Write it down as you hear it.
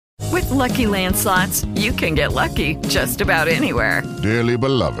Lucky Land Slots, you can get lucky just about anywhere. Dearly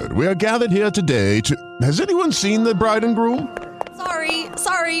beloved, we are gathered here today to... Has anyone seen the bride and groom?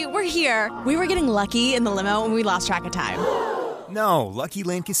 Sorry, we're here. We were getting lucky in the limo and we lost track of time. No, Lucky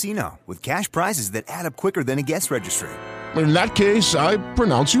Land Casino, with cash prizes that add up quicker than a guest registry. In that case, I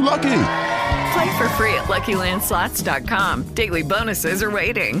pronounce you lucky. Play for free at LuckyLandSlots.com. Daily bonuses are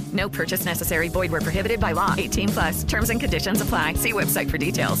waiting. No purchase necessary. Void where prohibited by law. 18+. Terms and conditions apply. See website for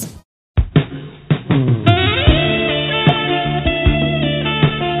details.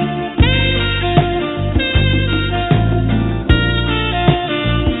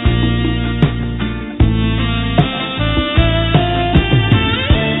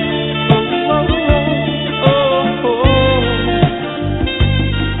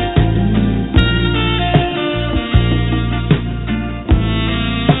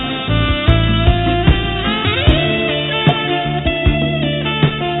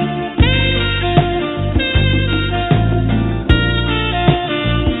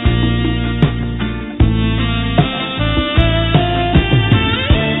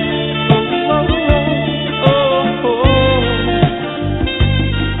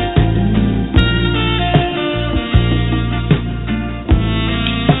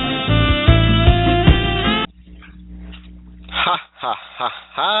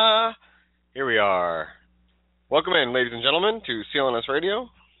 Here we are. Welcome in, ladies and gentlemen, to CLNS Radio.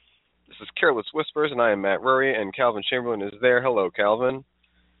 This is Careless Whispers, and I am Matt Rory, and Calvin Chamberlain is there. Hello, Calvin.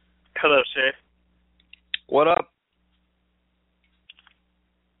 Hello, sir. What up?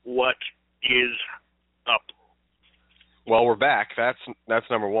 What is up? Well, we're back. That's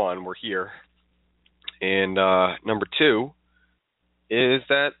number one. We're here. And number two is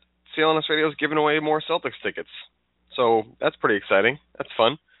that CLNS Radio is giving away more Celtics tickets. So that's pretty exciting. That's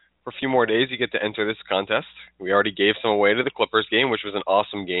fun. For a few more days, you get to enter this contest. We already gave some away to the Clippers game, which was an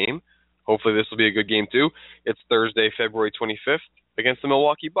awesome game. Hopefully this will be a good game, too. It's Thursday, February 25th, against the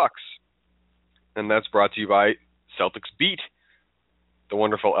Milwaukee Bucks. And that's brought to you by Celtics Beat. The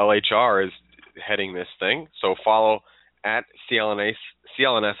wonderful LHR is heading this thing. So follow at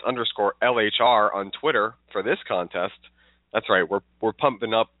CLNS_LHR on Twitter for this contest. That's right. We're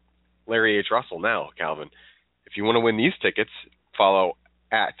pumping up Larry H. Russell now, Calvin. If you want to win these tickets, follow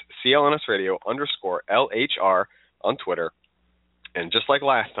at CLNS_LHR on Twitter. And just like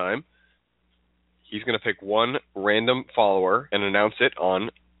last time, he's going to pick one random follower and announce it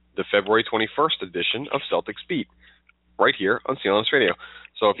on the February 21st edition of Celtics Beat, right here on CLNS Radio.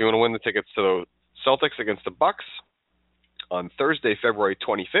 So if you want to win the tickets to the Celtics against the Bucks on Thursday, February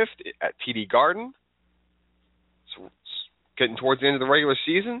 25th at TD Garden, so it's getting towards the end of the regular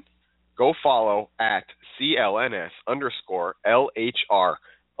season, go follow at CLNS_LHR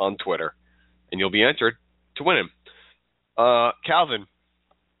on Twitter, and you'll be entered to win him. Calvin,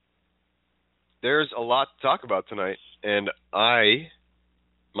 there's a lot to talk about tonight, and my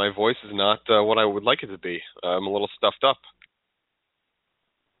voice is not what I would like it to be. I'm a little stuffed up.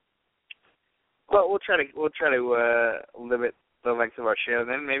 Well, we'll try to limit the length of our show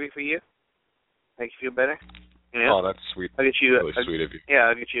then, maybe for you. Make you feel better. You know? Oh, that's sweet. I'll get you really sweet of you. Yeah,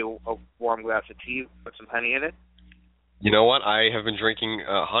 I'll get you a warm glass of tea, put some honey in it. You know what? I have been drinking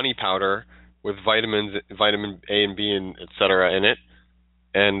honey powder with vitamin A and B and et cetera in it,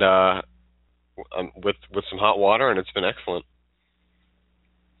 and with some hot water, and it's been excellent.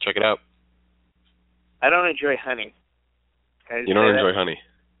 Check it out. I don't enjoy honey. You don't enjoy honey?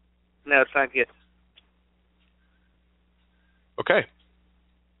 No, it's not good. Okay.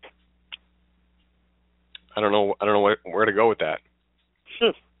 I don't know where to go with that.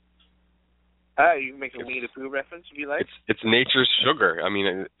 You can make a Winnie the Pooh reference if you like. It's nature's sugar. I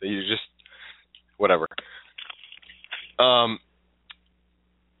mean, you just whatever.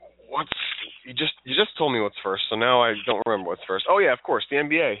 You just told me what's first, so now I don't remember what's first. Oh yeah, of course, the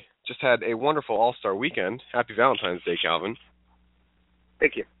NBA just had a wonderful All-Star weekend. Happy Valentine's Day, Calvin.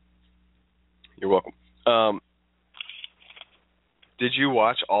 Thank you. You're welcome. Did you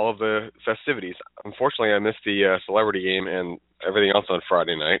watch all of the festivities? Unfortunately, I missed the celebrity game and everything else on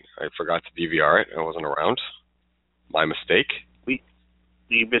Friday night. I forgot to DVR it. I wasn't around. My mistake.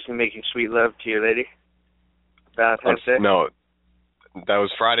 You busy making sweet love to your lady? Valentine's Day? No, that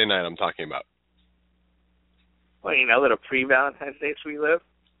was Friday night I'm talking about. Well, a little pre-Valentine's Day sweet love?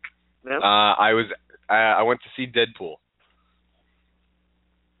 No? I went to see Deadpool.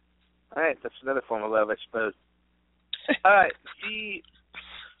 All right, that's another form of love, I suppose.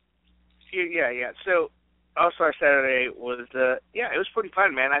 Yeah. So, All-Star Saturday was, it was pretty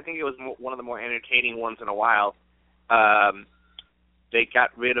fun, man. I think it was one of the more entertaining ones in a while. They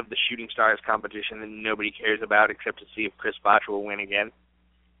got rid of the Shooting Stars competition that nobody cares about except to see if Chris Bosh will win again,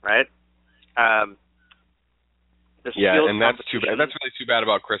 right? Yeah, and that's too bad. That's really too bad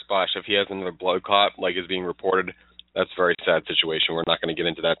about Chris Bosh. If he has another blood clot, like is being reported, that's a very sad situation. We're not going to get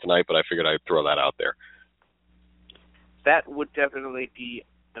into that tonight, but I figured I'd throw that out there. That would definitely be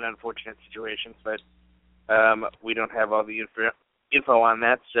an unfortunate situation, but we don't have all the info on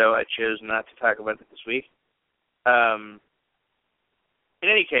that, so I chose not to talk about it this week. In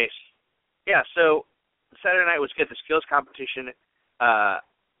any case, yeah, so Saturday night was good. The skills competition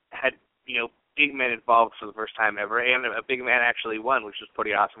had, big men involved for the first time ever, and a big man actually won, which was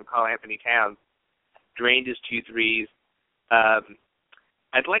pretty awesome. Carl Anthony Towns drained his 2 threes.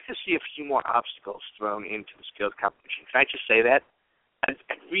 I'd like to see a few more obstacles thrown into the skills competition. Can I just say that? I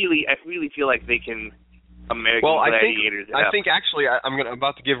really feel like they can American Gladiators it up. I think actually I'm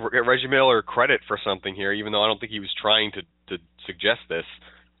about to give Reggie Miller credit for something here, even though I don't think he was trying to suggest this.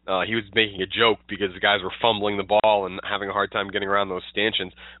 He was making a joke because the guys were fumbling the ball and having a hard time getting around those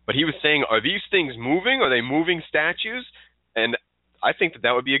stanchions. But he was saying, are these things moving? Are they moving statues? And I think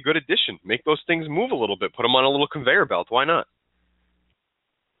that would be a good addition. Make those things move a little bit. Put them on a little conveyor belt. Why not?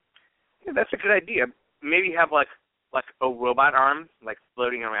 Yeah, that's a good idea. Maybe have like a robot arm, like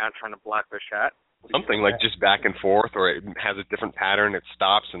floating around trying to block their shot. Something like just back and forth, or it has a different pattern. It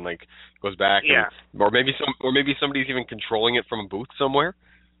stops and like goes back. Yeah. Or maybe somebody's even controlling it from a booth somewhere.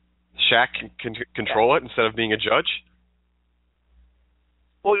 Shaq can control it instead of being a judge.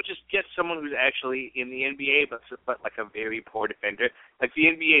 Or you just get someone who's actually in the NBA, but like a very poor defender. Like the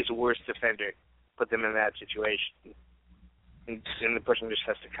NBA's worst defender. Put them in that situation, and the person just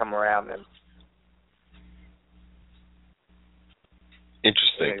has to come around them.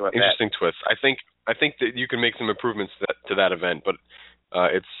 Interesting twist. I think that you can make some improvements to that event, but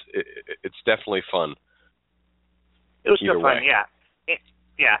it's definitely fun. It was still fun, way.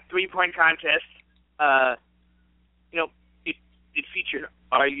 yeah. 3-point contest. It featured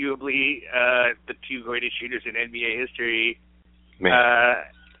arguably the 2 greatest shooters in NBA history. Man.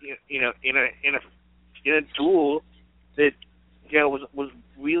 In a duel that was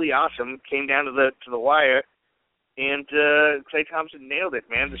really awesome. Came down to the wire. And Klay Thompson nailed it,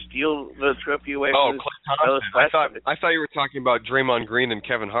 man, to steal the trophy away from Klay Thompson. I thought you were talking about Draymond Green and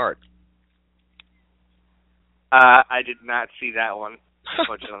Kevin Hart. I did not see that one,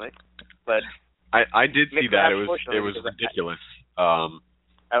 unfortunately. But I did see that. It was ridiculous. I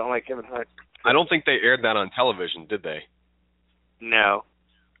don't like Kevin Hart. I don't think they aired that on television, did they? No.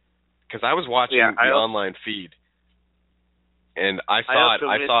 Because I was watching the online feed. And I saw it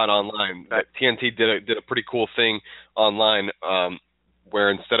online. That TNT did a pretty cool thing online,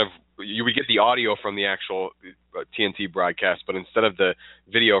 where instead of you would get the audio from the actual TNT broadcast, but instead of the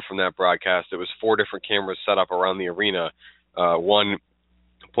video from that broadcast, it was 4 different cameras set up around the arena. One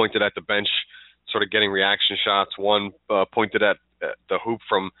pointed at the bench, sort of getting reaction shots. One pointed at the hoop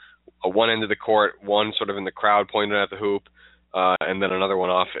from one end of the court. One sort of in the crowd pointed at the hoop. And then another one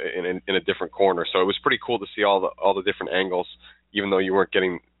off in a different corner. So it was pretty cool to see all the different angles, even though you weren't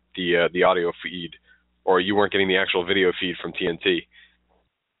getting the audio feed, or you weren't getting the actual video feed from TNT.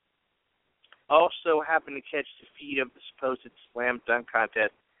 Also happened to catch the feed of the supposed slam dunk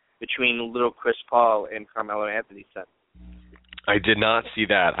contest between little Chris Paul and Carmelo Anthony's son. I did not see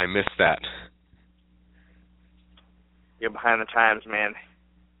that. I missed that. You're behind the times, man.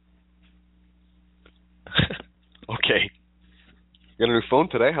 Okay. Got a new phone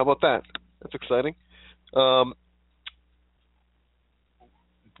today. How about that? That's exciting. What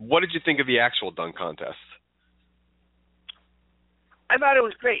did you think of the actual dunk contest? I thought it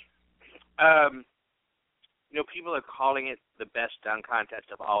was great. People are calling it the best dunk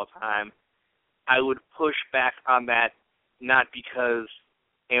contest of all time. I would push back on that, not because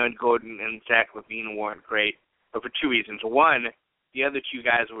Aaron Gordon and Zach LaVine weren't great, but for 2 reasons. One, the other 2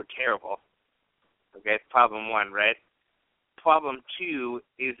 guys were terrible. Okay, problem 1, right? Problem 2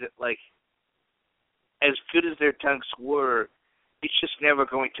 is that, as good as their dunks were, it's just never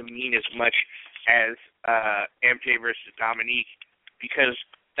going to mean as much as MJ versus Dominique, because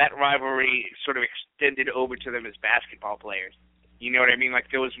that rivalry sort of extended over to them as basketball players. You know what I mean?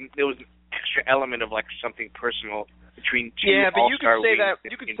 There was an extra element of something personal between 2 all-star leagues. Yeah,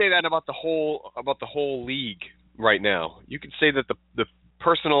 but you could say that about the whole league right now. You could say that the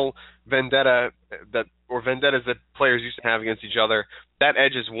personal vendettas that players used to have against each other, that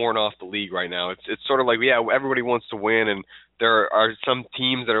edge is worn off the league right now. It's sort of everybody wants to win, and there are some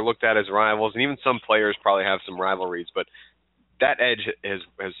teams that are looked at as rivals, and even some players probably have some rivalries, but that edge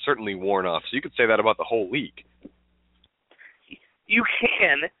has certainly worn off. So you could say that about the whole league. You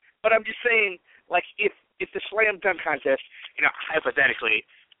can, but I'm just saying, if the slam dunk contest, hypothetically,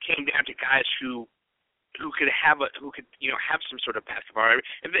 came down to guys who who could have some sort of basketball.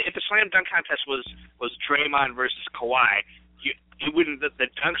 If the slam dunk contest was Draymond versus Kawhi, the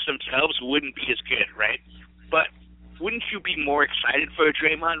dunks themselves wouldn't be as good, right? But wouldn't you be more excited for a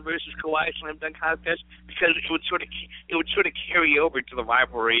Draymond versus Kawhi slam dunk contest, because it would sort of carry over to the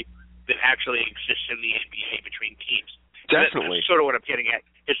rivalry that actually exists in the NBA between teams? Definitely. That's sort of what I'm getting at.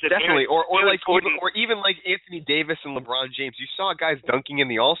 Definitely, or even like Anthony Davis and LeBron James. You saw guys dunking in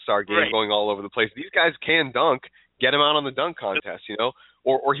the All-Star game, right, going all over the place. These guys can dunk. Get them out on the dunk contest, you know.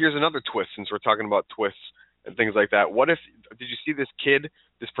 Or here's another twist, since we're talking about twists and things like that. What if, did you see this kid,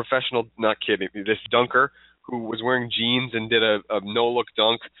 this this dunker who was wearing jeans and did a no-look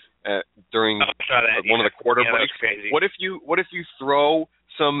dunk during one of the quarter breaks? What if you throw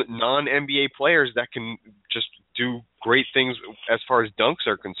some non-NBA players that can just do great things as far as dunks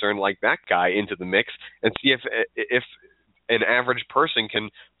are concerned, like that guy, into the mix, and see if an average person can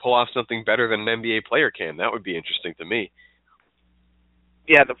pull off something better than an NBA player can? That would be interesting to me.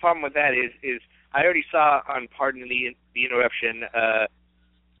 Yeah, the problem with that is I already saw on Pardon the Interruption,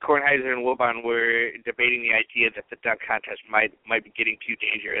 Kornheiser and Wilbon were debating the idea that the dunk contest might be getting too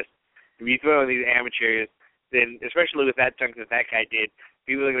dangerous. If you throw in these amateurs, then especially with that dunk that guy did,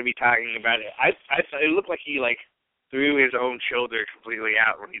 people are going to be talking about it. I thought it looked like he threw his own shoulder completely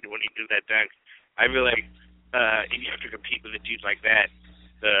out when he did that dunk. I feel like if you have to compete with a dude like that,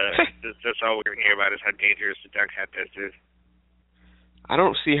 that's all we're going to hear about is how dangerous the dunk contest is. I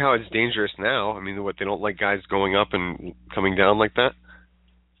don't see how it's dangerous now. I mean, they don't like guys going up and coming down like that?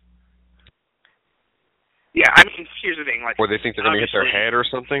 Yeah, I mean, here's the thing. Or they think they're going to hit their head or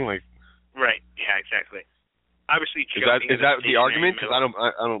something? Right, yeah, exactly. Obviously, is that the argument? Because I don't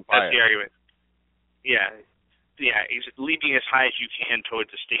buy it. That's the argument. Yeah, it's leaping as high as you can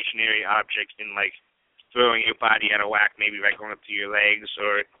towards a stationary object and throwing your body out of whack, maybe right going up to your legs,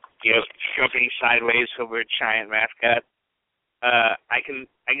 or jumping sideways over a giant mascot. I can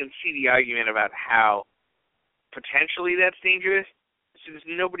see the argument about how potentially that's dangerous. Since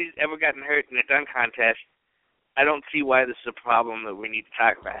nobody's ever gotten hurt in a dunk contest, I don't see why this is a problem that we need to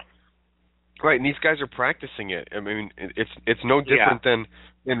talk about. Right, and these guys are practicing it. I mean, it's no different than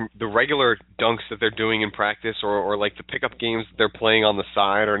the regular dunks that they're doing in practice, or like the pickup games that they're playing on the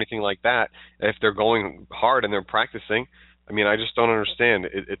side or anything like that. If they're going hard and they're practicing, I mean, I just don't understand.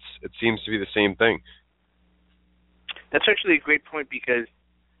 It seems to be the same thing. That's actually a great point, because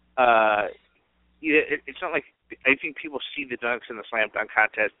it's not like, I think people see the dunks in the slam dunk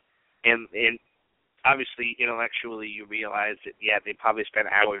contest, and obviously intellectually you realize that they probably spent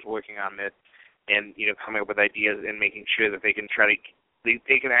hours working on this, and coming up with ideas and making sure that they can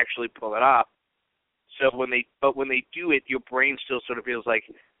they can actually pull it off. So when they do it, your brain still sort of feels like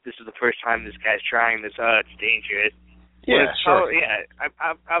this is the first time this guy's trying this. It's dangerous. Yeah, sure.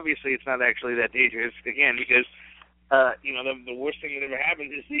 Obviously it's not actually that dangerous, again, because the worst thing that ever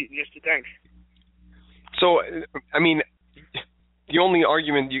happens is just a dunk. So, I mean, the only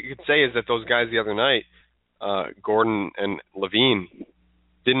argument you could say is that those guys the other night, Gordon and Levine,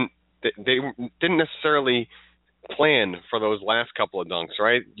 didn't necessarily plan for those last couple of dunks,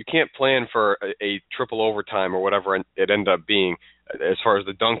 right? You can't plan for a triple overtime or whatever it ended up being, as far as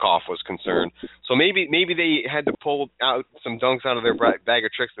the dunk off was concerned. So maybe they had to pull out some dunks out of their bag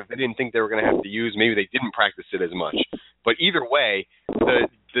of tricks that they didn't think they were going to have to use. Maybe they didn't practice it as much. But either way,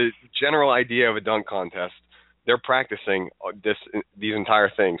 the general idea of a dunk contest, they're practicing these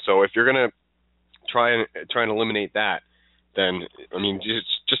entire things. So if you're going to try and eliminate that, then, I mean,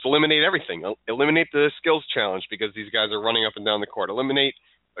 just eliminate everything. Eliminate the skills challenge, because these guys are running up and down the court. Eliminate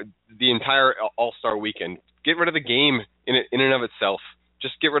the entire All-Star weekend. Get rid of the game in and of itself.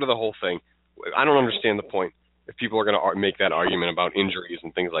 Just get rid of the whole thing. I don't understand the point if people are going to make that argument about injuries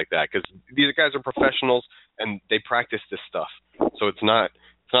and things like that, because these guys are professionals and they practice this stuff. So it's not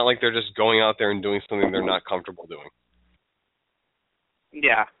like they're just going out there and doing something they're not comfortable doing.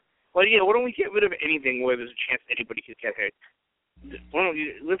 Yeah. Well, why don't we get rid of anything where there's a chance anybody could get hurt?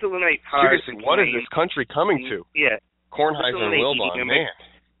 Let's eliminate cars. Seriously, what is this country coming to? Yeah. Kornheiser and Wilbon, man.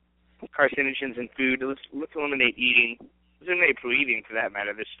 Carcinogens in food. Let's eliminate eating. Let's eliminate eating, for that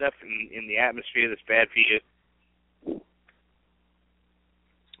matter. There's stuff in the atmosphere that's bad for you.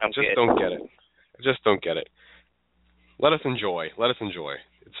 I just don't get it. Let us enjoy.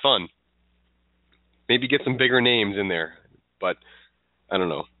 It's fun. Maybe get some bigger names in there, but I don't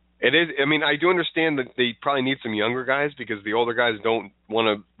know. It is. I mean, I do understand that they probably need some younger guys, because the older guys don't want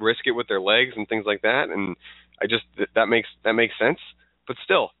to risk it with their legs and things like that. And that makes sense. But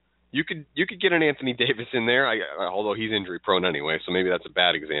still, you could get an Anthony Davis in there, although he's injury prone anyway, so maybe that's a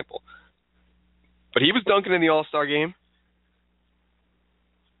bad example. But he was dunking in the All-Star game.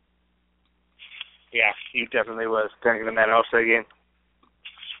 Yeah, he definitely was during the All-Star game.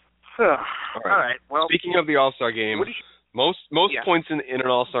 All right. Well, speaking of the All-Star game, most points in an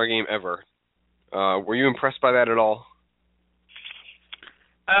All-Star game ever. Were you impressed by that at all?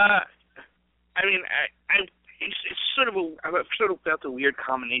 I mean, it's sort of I've sort of felt a weird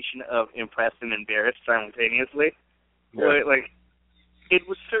combination of impressed and embarrassed simultaneously. Yeah. Like, it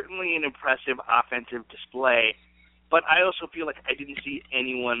was certainly an impressive offensive display, but I also feel like I didn't see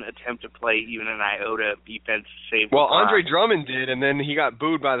anyone attempt to play even an iota of defense. Well, Andre Drummond did, and then he got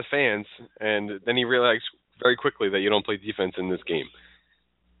booed by the fans, and then he realized very quickly that you don't play defense in this game.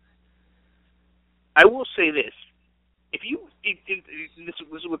 I will say this. This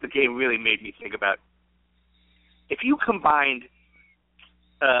is what the game really made me think about. If you combined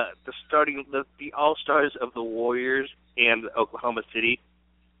the All-Stars of the Warriors and Oklahoma City,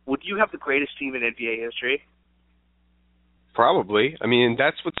 would you have the greatest team in NBA history? Probably. I mean,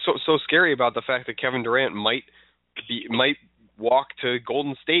 that's what's so scary about the fact that Kevin Durant might walk to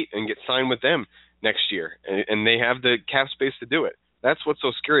Golden State and get signed with them next year, and they have the cap space to do it. That's what's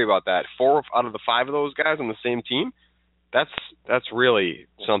so scary about that. 4 out of the 5 of those guys on the same team, that's really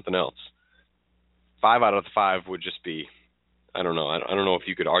something else. 5 out of the 5 would just be, I don't know. I don't know if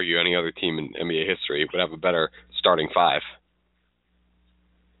you could argue any other team in NBA history would have a better starting 5.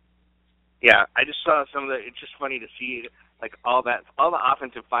 Yeah, I just saw some of the. It's just funny to see like all the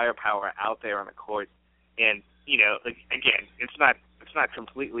offensive firepower out there on the court, and like, again, it's not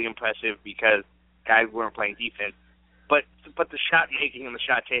completely impressive because guys weren't playing defense, but the shot making and the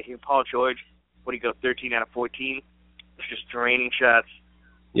shot taking. Paul George, what did he go 13 out of 14? It's just draining shots.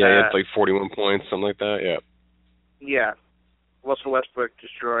 Yeah, he had like 41 points, something like that. Yeah. Yeah, Russell Westbrook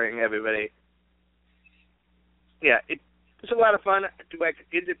destroying everybody. Yeah, it's a lot of fun.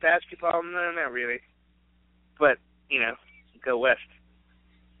 Is it basketball? No, not really. But go West.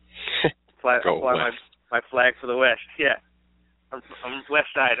 Fly my flag for the West. Yeah, I'm West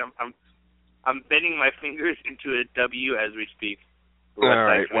Side. I'm bending my fingers into a W as we speak. All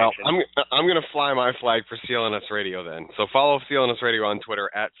right. Well, I'm going to fly my flag for CLNS Radio then. So follow CLNS Radio on Twitter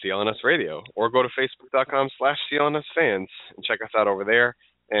at CLNS Radio, or go to Facebook.com/CLNSFans and check us out over there.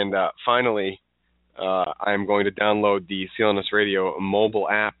 And finally, I'm going to download the CLNS Radio mobile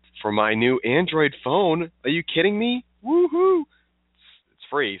app for my new Android phone. Are you kidding me? Woohoo! It's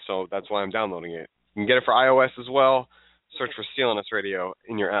free, so that's why I'm downloading it. You can get it for iOS as well. Search for CLNS Radio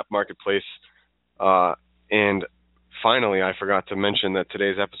in your app marketplace. And finally, I forgot to mention that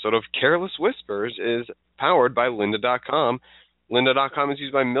today's episode of Careless Whispers is powered by Lynda.com. Lynda.com is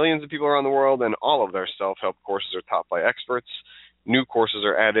used by millions of people around the world, and all of their self-help courses are taught by experts. New courses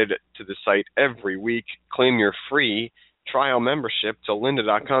are added to the site every week. Claim your free trial membership to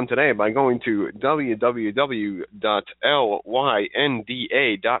Lynda.com today by going to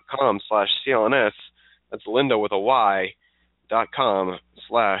www.lynda.com/CLNS. That's Lynda with a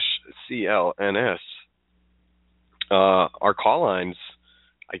Y.com/CLNS. Our call lines,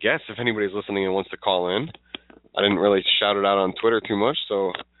 I guess, if anybody's listening and wants to call in. I didn't really shout it out on Twitter too much,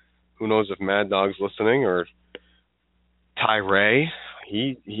 so who knows if Mad Dog's listening or Ty Ray.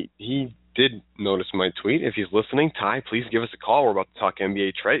 He did notice my tweet. If he's listening, Ty, please give us a call. We're about to talk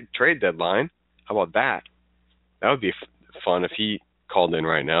NBA trade deadline. How about that? That would be fun if he called in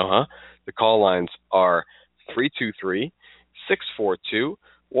right now, huh? The call lines are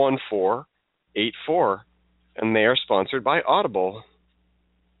 323-642-1484, and they are sponsored by Audible.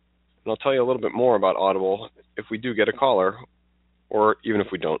 And I'll tell you a little bit more about Audible if we do get a caller, or even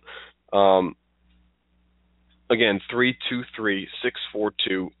if we don't. Again,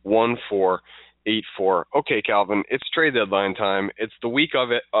 323-642-1484. Okay, Calvin, it's trade deadline time. It's the week of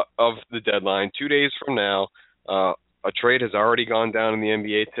the deadline, 2 days from now. A trade has already gone down in the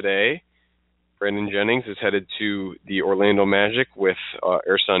NBA today. Brandon Jennings is headed to the Orlando Magic with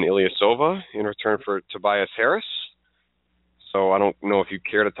Ersan Ilyasova in return for Tobias Harris. So I don't know if you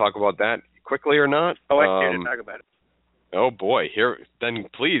care to talk about that quickly or not. Oh, I care to talk about it. Oh, boy. Then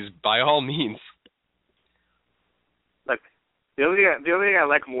please, by all means. Look, the only thing I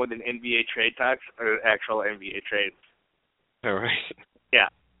like more than NBA trade talks are actual NBA trades. All right. Yeah.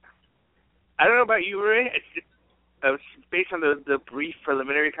 I don't know about you, Ray. Based on the brief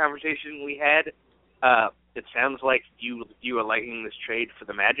preliminary conversation we had, it sounds like you are liking this trade for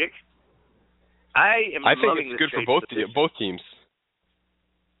the Magic. I think it's good for both teams,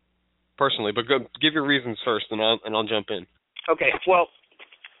 personally. But give your reasons first, and I'll jump in. Okay. Well,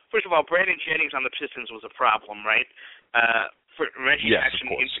 first of all, Brandon Jennings on the Pistons was a problem, right? For Reggie Jackson,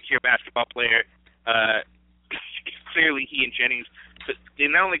 insecure basketball player. Clearly, he and Jennings.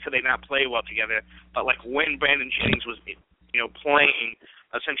 Not only could they not play well together, but like when Brandon Jennings was, playing,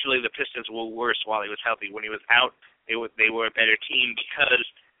 essentially the Pistons were worse while he was healthy. When he was out, they were a better team because,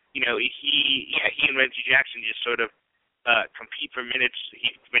 he and Reggie Jackson just sort of compete for minutes.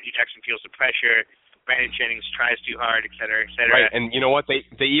 Reggie Jackson feels the pressure. Brandon Jennings tries too hard, et cetera, et cetera. Right, and you know what? They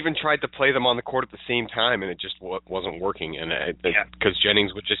even tried to play them on the court at the same time, and it just wasn't working. And because Jennings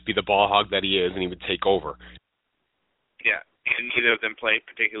would just be the ball hog that he is, and he would take over. Yeah, and neither of them play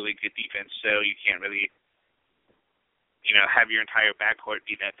particularly good defense, so you can't really, have your entire backcourt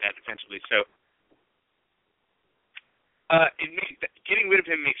be that bad defensively. So, getting rid of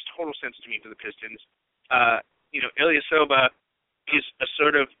him makes total sense to me for the Pistons. Ilyasova is a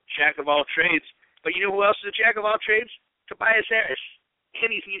sort of jack of all trades. But you know who else is a jack of all trades? Tobias Harris. And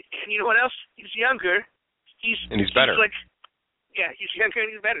you know what else? He's younger. He's better. He's younger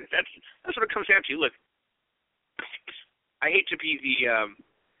and he's better. That's what it comes down to. Look, I hate to be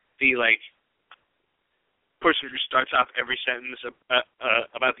the person who starts off every sentence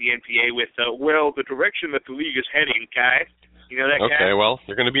about the NBA with the direction that the league is heading, guy. You know that guy? Okay, well,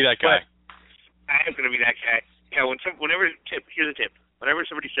 you're going to be that guy. But I am going to be that guy. Yeah, here's a tip. Whenever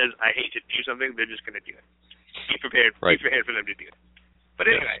somebody says, I hate to do something, they're just going to do it. Be prepared. Right. Be prepared for them to do it. But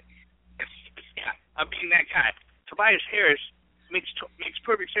anyway, I'm being that guy. Tobias Harris makes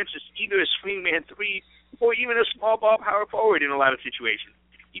perfect sense as either a swingman 3 or even a small ball power forward in a lot of situations.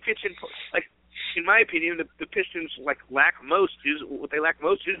 He fits in, in my opinion, the Pistons lack most is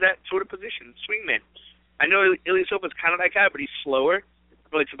that sort of position, swingman. I know Ilyasova's kind of that guy, but he's slower.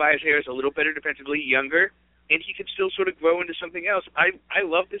 But Tobias Harris a little better defensively, younger. And he could still sort of grow into something else. I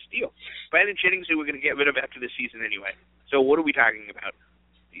love this deal. Brandon Jennings, who we're going to get rid of after this season anyway. So what are we talking about?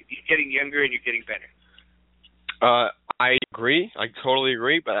 You're getting younger and you're getting better. I agree. I totally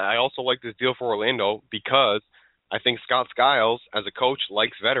agree. But I also like this deal for Orlando because I think Scott Skiles, as a coach,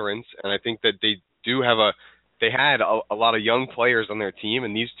 likes veterans. And I think that they had a lot of young players on their team.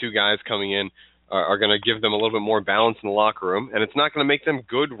 And these two guys coming in are going to give them a little bit more balance in the locker room. And it's not going to make them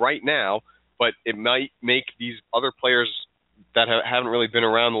good right now, but it might make these other players that haven't really been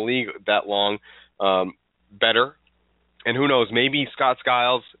around the league that long better. And who knows, maybe Scott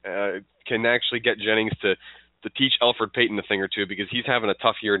Skiles can actually get Jennings to teach Elfrid Payton a thing or two because he's having a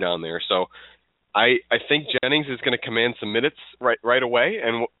tough year down there. So I think Jennings is going to command some minutes right away,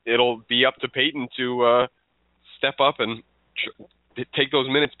 and it'll be up to Payton to step up and take those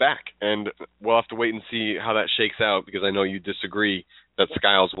minutes back. And we'll have to wait and see how that shakes out because I know you disagree that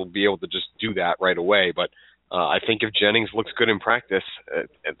Skiles will be able to just do that right away. But I think if Jennings looks good in practice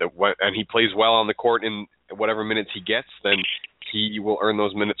and he plays well on the court in whatever minutes he gets, then he will earn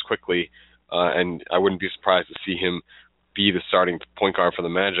those minutes quickly. And I wouldn't be surprised to see him be the starting point guard for the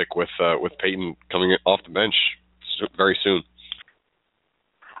Magic with Payton coming off the bench very soon.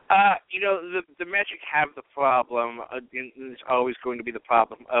 The Magic have the problem, and it's always going to be the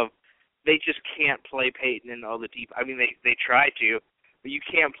problem, of they just can't play Payton and Oladipo. I mean, they try to, but you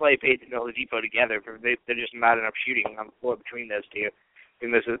can't play Payton and Oladipo together. They're just not enough shooting on the floor between those two.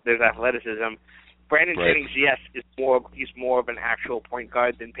 And there's athleticism. Brandon Jennings, yes, he's more of an actual point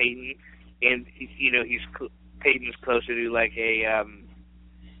guard than Payton, and Payton's closer to like a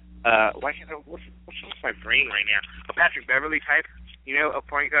what's my brain right now? A Patrick Beverly type, a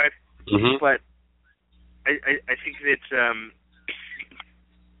point guard. Mm-hmm. But I think that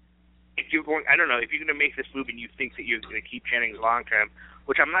if you're going to make this move and you think that you're going to keep Jennings long term,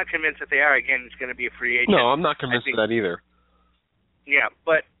 which I'm not convinced that they are. Again, it's going to be a free agent. No, I'm not convinced of that either. Yeah,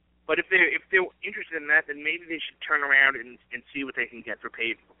 but if they're interested in that, then maybe they should turn around and see what they can get for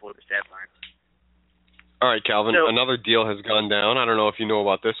Payton before this deadline. All right, Calvin. Another deal has gone down. I don't know if you know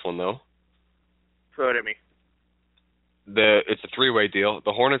about this one though. Throw it at me. It's a three-way deal.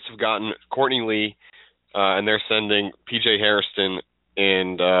 The Hornets have gotten Courtney Lee, and they're sending P.J. Hairston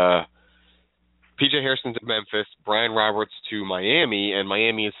and P.J. Hairston's at Memphis, Brian Roberts to Miami, and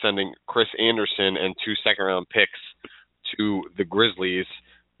Miami is sending Chris Anderson and 2 second-round picks to the Grizzlies.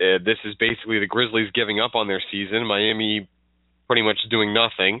 This is basically the Grizzlies giving up on their season, Miami pretty much doing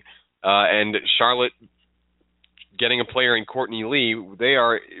nothing, and Charlotte getting a player in Courtney Lee. They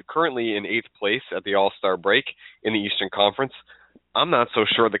are currently in 8th place at the All-Star break in the Eastern Conference. I'm not so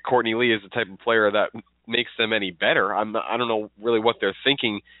sure that Courtney Lee is the type of player that makes them any better. I don't know really what they're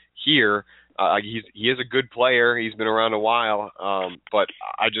thinking here. He is a good player. He's been around a while, but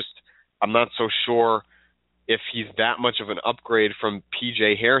I'm not so sure if he's that much of an upgrade from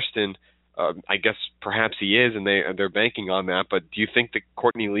P.J. Hairston. I guess perhaps he is, and they're banking on that. But do you think that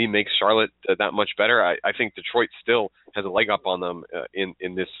Courtney Lee makes Charlotte that much better? I think Detroit still has a leg up on them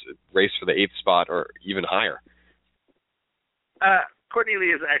in this race for the 8th spot or even higher. Courtney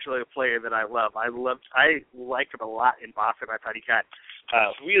Lee is actually a player that I love. I liked him a lot in Boston. I thought he got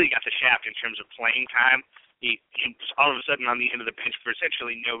really got the shaft in terms of playing time. He was all of a sudden on the end of the bench for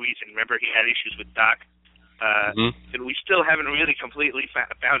essentially no reason. Remember, he had issues with Doc. And we still haven't really completely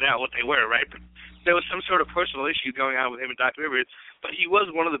found out what they were, right? But there was some sort of personal issue going on with him and Doc Rivers, but he was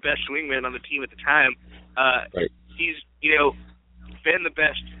one of the best swingmen on the team at the time. Right. He's, been the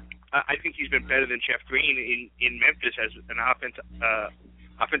best. I think he's been better than Jeff Green in Memphis as an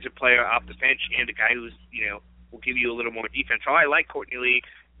offensive player off the bench and a guy who's, will give you a little more defense. So I like Courtney Lee.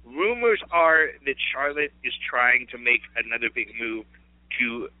 Rumors are that Charlotte is trying to make another big move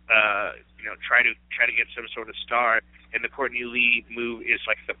to, try to get some sort of star, and the Courtney Lee move is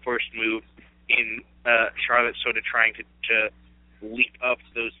like the first move in Charlotte sort of trying to leap up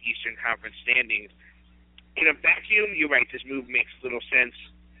those Eastern Conference standings. In a vacuum, you're right, this move makes little sense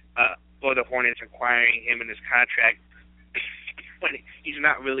for the Hornets acquiring him and his contract, but he's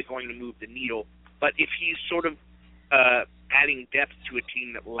not really going to move the needle. But if he's sort of adding depth to a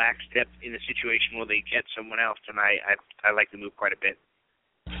team that lacks depth in a situation where they get someone else, then I like the move quite a bit.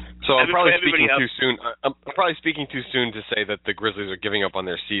 So I'm probably speaking too soon. I'm probably speaking too soon to say that the Grizzlies are giving up on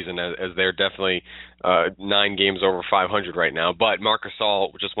their season, as they're definitely 9 games over 500 right now. But Marc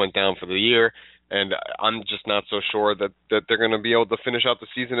Gasol just went down for the year, and I'm just not so sure that they're going to be able to finish out the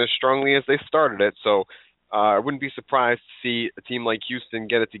season as strongly as they started it. So I wouldn't be surprised to see a team like Houston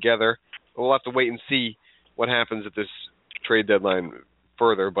get it together. We'll have to wait and see what happens at this trade deadline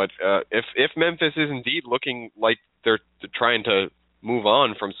further. But if Memphis is indeed looking like they're trying to move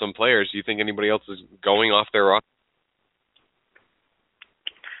on from some players, do you think anybody else is going off their roster?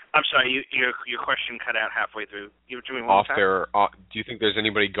 I'm sorry, your question cut out halfway through. You were doing off their. Do you think there's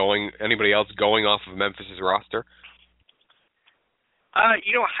anybody else going off of Memphis's roster?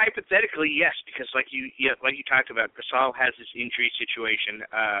 Hypothetically, yes, because like you talked about, Gasol has this injury situation.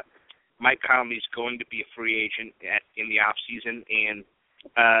 Mike Conley's going to be a free agent in the off season, and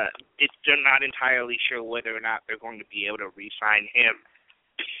they're not entirely sure whether or not they're going to be able to re-sign him.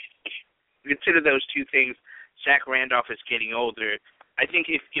 Consider those two things. Zach Randolph is getting older. I think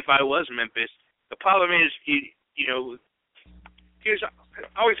if I was Memphis, the problem is, here's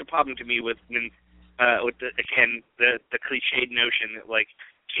always a problem to me with the cliched notion that like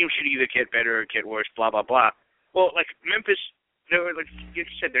teams should either get better or get worse, blah blah blah. Well, like Memphis, like you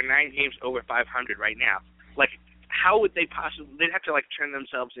said, they're 9 games over 500 right now. Like, how would they possibly? They'd have to like turn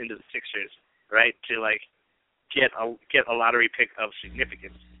themselves into the Sixers, right? To like get a lottery pick of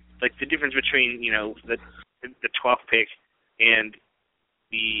significance. Like the difference between the 12th pick and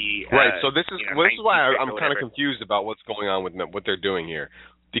the right. So this is why I'm kind of confused about what's going on with what they're doing here,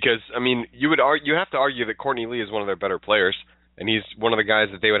 because I mean you have to argue that Courtney Lee is one of their better players, and he's one of the guys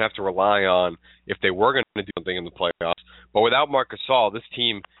that they would have to rely on if they were going to do something in the playoffs. But without Marc Gasol, this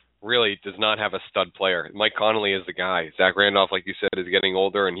team really does not have a stud player. Mike Conley is the guy. Zach Randolph, like you said, is getting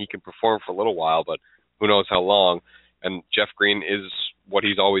older, and he can perform for a little while, but who knows how long. And Jeff Green is what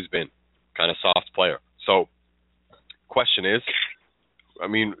he's always been, kind of soft player. So question is, I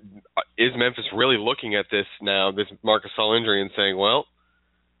mean, is Memphis really looking at this now, this Marc Gasol injury, and saying, well,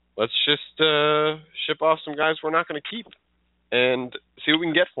 let's just ship off some guys we're not going to keep and see what we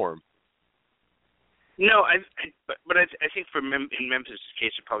can get for him? No, I think in Memphis'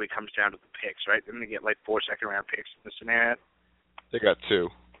 case, it probably comes down to the picks, right? Didn't they get like 4 second-round picks in the scenario? They got 2.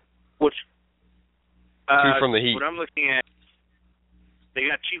 Which 2 from the Heat. What I'm looking at, they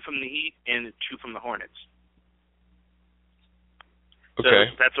got 2 from the Heat and 2 from the Hornets.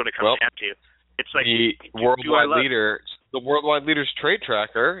 Okay. So that's what it comes down to. It's like the worldwide leader's trade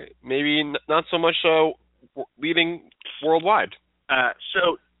tracker, maybe not so much so leading worldwide.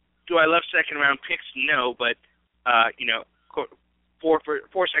 So do I love second-round picks? No, but 4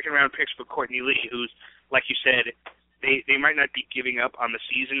 second-round picks for Courtney Lee, who's, like you said, they might not be giving up on the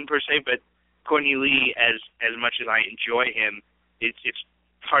season per se, but Courtney Lee, as much as I enjoy him, it's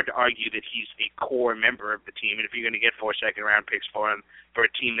hard to argue that he's a core member of the team. And if you're going to get 4 second-round picks for him for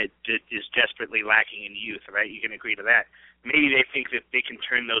a team that is desperately lacking in youth, right, you can agree to that. Maybe they think that they can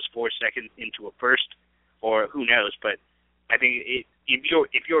turn those 4 seconds into a first, or who knows. But I think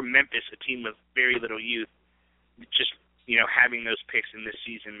if you're Memphis, a team with very little youth, just having those picks in this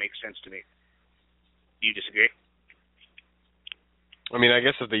season makes sense to me. Do you disagree? I mean, I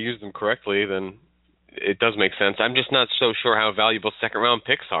guess if they use them correctly, then it does make sense. I'm just not so sure how valuable second-round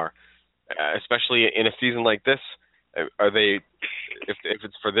picks are, especially in a season like this. Are they, if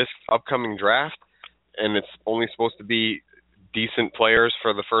it's for this upcoming draft, and it's only supposed to be decent players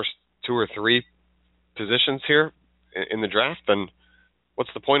for the first 2 or 3 positions here in the draft, then what's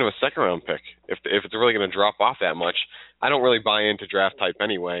the point of a second-round pick if it's really going to drop off that much? I don't really buy into draft type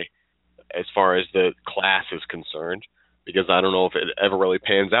anyway, as far as the class is concerned. because I don't know if it ever really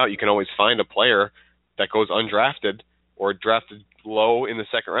pans out. You can always find a player that goes undrafted or drafted low in the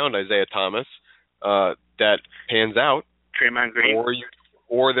second round, Isaiah Thomas, that pans out. Draymond Green.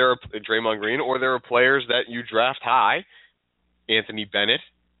 Or there are Draymond Green, or there are players that you draft high, Anthony Bennett,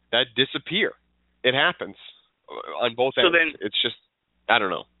 that disappear. It happens on both ends. It's just, I don't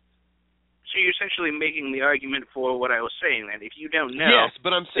know. So you're essentially making the argument for what I was saying, that if you don't know, yes,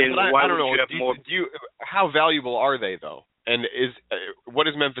 but I'm saying, then I don't know. more... How valuable are they, though? And what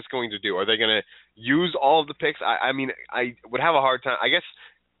is Memphis going to do? Are they going to use all of the picks? I mean, I would have a hard time. I guess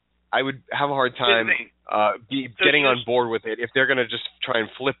I would have a hard time getting on board with it if they're going to just try and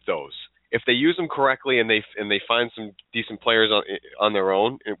flip those. If they use them correctly and they find some decent players on their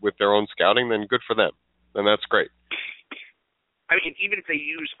own with their own scouting, then good for them. Then that's great. I mean, even if they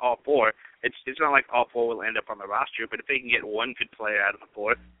use all four, it's not like all four will end up on the roster, but if they can get one good player out of the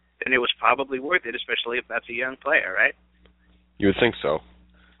four, then it was probably worth it, especially if that's a young player, right? You would think so.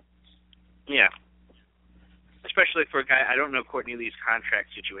 Yeah. Especially for a guy, I don't know Courtney Lee's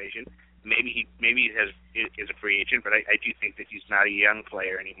contract situation. Maybe he is a free agent, but I do think that he's not a young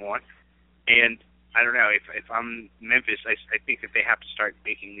player anymore. And I don't know, if I'm Memphis, I think that they have to start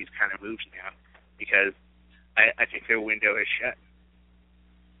making these kind of moves now, because I think their window is shut.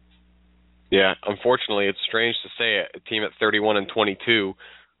 Yeah, unfortunately, it's strange to say a team at 31-22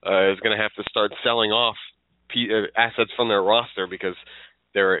 is going to have to start selling off assets from their roster because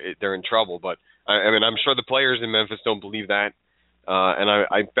they're in trouble. But I mean, I'm sure the players in Memphis don't believe that, and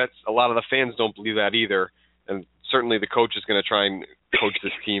I bet a lot of the fans don't believe that either. And certainly, the coach is going to try and coach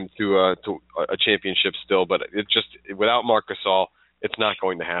this team to a championship still. But it's just without Marc Gasol, it's not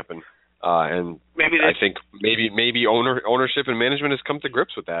going to happen. And I think maybe ownership and management has come to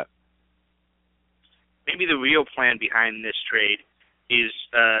grips with that. Maybe the real plan behind this trade is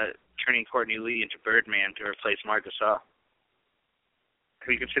turning Courtney Lee into Birdman to replace Marc Gasol. Have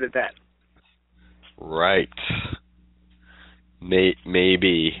you considered that? Right.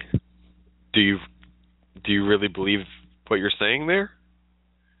 Maybe. Do you really believe what you're saying there?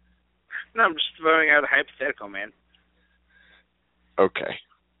 No, I'm just throwing out a hypothetical, man. Okay.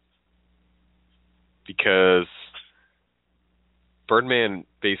 Because Birdman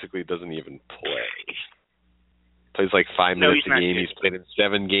basically doesn't even play. Plays like 5 minutes a game. He's played in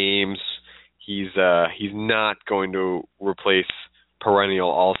 7 games. He's not going to replace perennial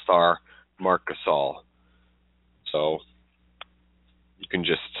all-star Marc Gasol. So you can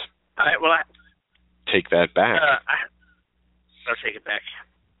just take that back. I'll take it back.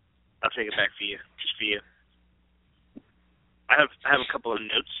 I'll take it back for you, just for you. I have a couple of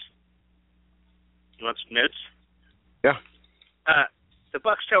notes. You want some notes? Yeah. The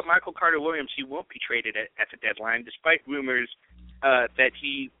Bucks tell Michael Carter-Williams he won't be traded at the deadline, despite rumors that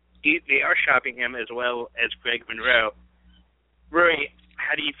they are shopping him as well as Greg Monroe. Rory,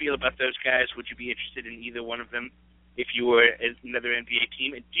 how do you feel about those guys? Would you be interested in either one of them if you were another NBA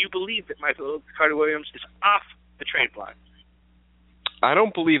team? And do you believe that Michael Carter-Williams is off the trade block? I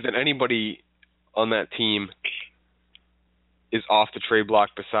don't believe that anybody on that team is off the trade block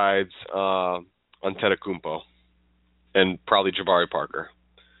besides Antetokounmpo and probably Jabari Parker,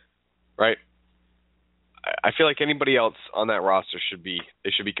 right? I feel like anybody else on that roster should be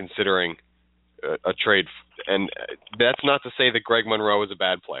considering a trade, and that's not to say that Greg Monroe is a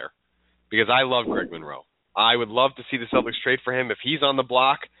bad player, because I love Greg Monroe. I would love to see the Celtics trade for him. If he's on the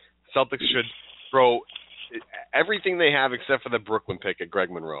block, Celtics should throw everything they have except for the Brooklyn pick at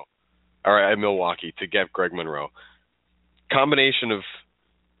Greg Monroe, or at Milwaukee, to get Greg Monroe. Combination of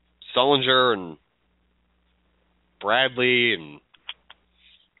Sullinger and Bradley, and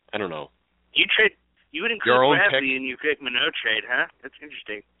I don't know. You would include Bradley in your Greg Monroe trade, huh? That's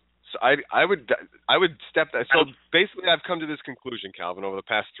interesting. So I would step that. So basically, I've come to this conclusion, Calvin, over the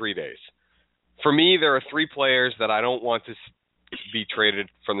past 3 days. For me, there are 3 players that I don't want to be traded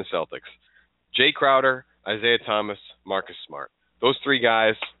from the Celtics: Jay Crowder, Isaiah Thomas, Marcus Smart. Those 3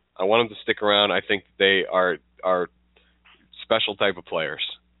 guys, I want them to stick around. I think they are special type of players.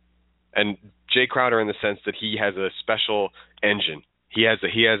 And Jay Crowder, in the sense that he has a special engine. He has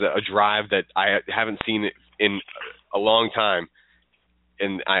a drive that I haven't seen in a long time.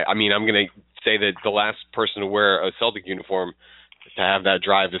 And I mean, I'm going to say that the last person to wear a Celtic uniform to have that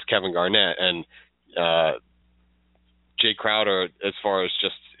drive is Kevin Garnett. And Jay Crowder, as far as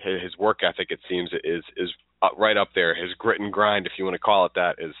just his work ethic, it seems, is right up there. His grit and grind, if you want to call it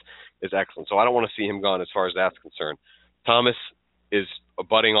that, is excellent. So I don't want to see him gone as far as that's concerned. Thomas is a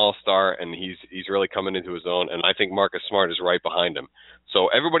budding all-star, and he's really coming into his own, and I think Marcus Smart is right behind him. So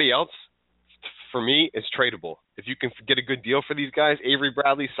everybody else, for me, is tradable. If you can get a good deal for these guys, Avery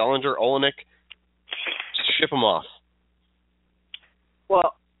Bradley, Sullinger, Olenek, ship them off.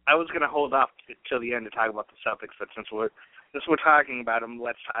 Well, I was going to hold off till the end to talk about the Celtics, but since we're talking about them,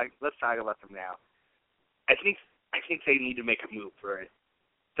 let's talk about them now. I think they need to make a move for it.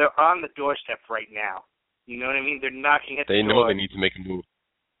 They're on the doorstep right now. You know what I mean? They're knocking at the door. They know they need to make a move.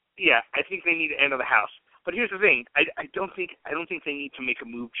 Yeah, I think they need to enter the house. But here's the thing: I don't think they need to make a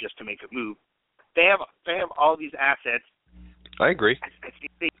move just to make a move. They have all these assets. I agree.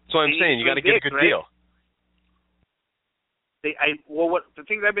 So I'm saying you got to get a good deal. The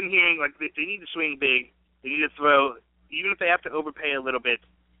things I've been hearing, like they need to swing big. They need to throw, even if they have to overpay a little bit.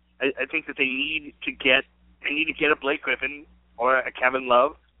 I think that they need to get a Blake Griffin or a Kevin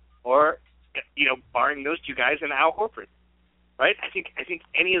Love, or barring those two guys, and Al Horford. Right? I think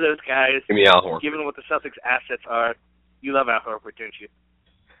any of those guys. Give me Al Horford. Given what the Celtics' assets are, you love Al Horford, don't you?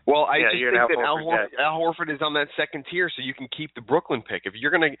 Well, I just think that Al Horford is on that second tier, so you can keep the Brooklyn pick. If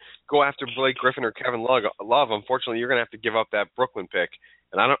you're going to go after Blake Griffin or Kevin Love, unfortunately, you're going to have to give up that Brooklyn pick.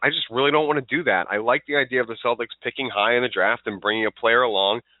 And I just really don't want to do that. I like the idea of the Celtics picking high in the draft and bringing a player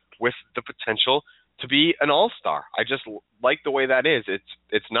along with the potential to be an all-star. I just like the way that is.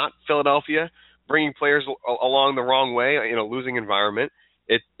 It's not Philadelphia bringing players along the wrong way in a losing environment.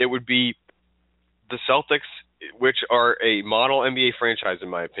 It would be the Celtics, which are a model NBA franchise, in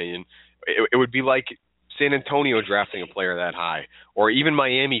my opinion. It would be like San Antonio drafting a player that high, or even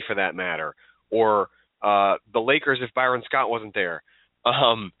Miami for that matter, or the Lakers if Byron Scott wasn't there,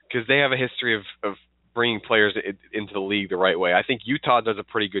 because they have a history of bringing players into the league the right way. I think Utah does a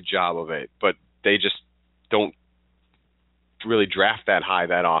pretty good job of it, but they just don't really draft that high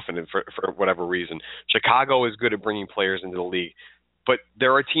that often, and for whatever reason. Chicago is good at bringing players into the league, but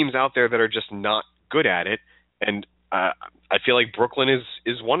there are teams out there that are just not good at it. And I feel like Brooklyn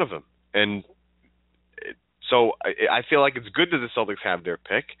is one of them. And so I feel like it's good that the Celtics have their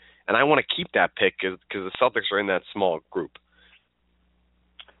pick, and I want to keep that pick because the Celtics are in that small group.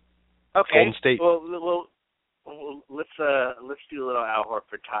 Okay. Golden State. Well, let's do a little Al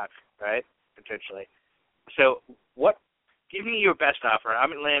Horford talk, right? Potentially. So, give me your best offer.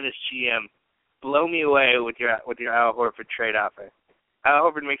 I'm Atlanta's GM. Blow me away with your Al Horford trade offer. Al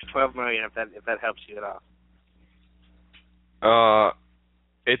Horford makes $12 million if that helps you at all.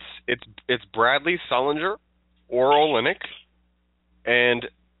 It's Bradley Sullinger or Olynyk, and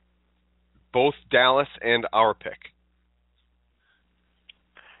both Dallas and our pick.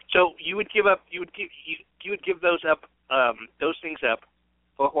 So you would give those things up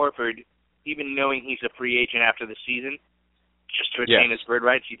for Horford, even knowing he's a free agent after the season, just to attain his bird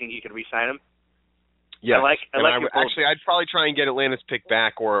rights. You think you could re-sign him? Yes. I'd probably try and get Atlanta's pick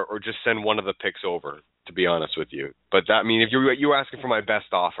back, or just send one of the picks over, to be honest with you. But that, I mean, if you're asking for my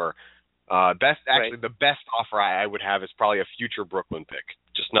best offer, the best offer I would have is probably a future Brooklyn pick,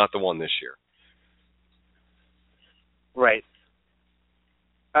 just not the one this year. Right.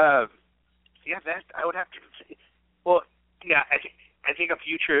 That I would have to say. Well, yeah, I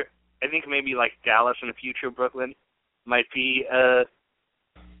think maybe like Dallas and a future Brooklyn might be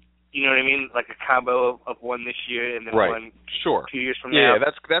you know what I mean? Like a combo of one this year and then one 2 years from now.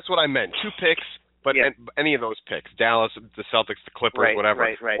 Yeah, that's what I meant. 2 picks, but any of those picks, Dallas, the Celtics, the Clippers,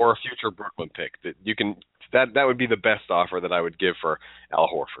 whatever, or a future Brooklyn pick. That would be the best offer that I would give for Al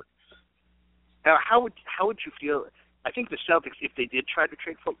Horford. Now, how would you feel? I think the Celtics, if they did try to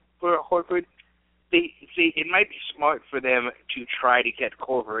trade for Horford, it might be smart for them to try to get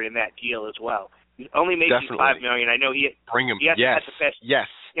Corver in that deal as well. He's only making $5 million. I know he hasn't had the best. Yes.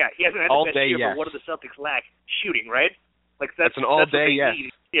 Yeah, he hasn't had all the best day, year, but what do the Celtics lack? Shooting, right? Like that's an all day, yes.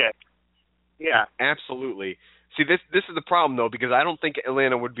 Need. Yeah. Absolutely. See, this is the problem though, because I don't think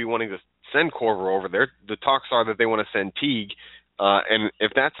Atlanta would be wanting to send Corver over there. The talks are that they want to send Teague, and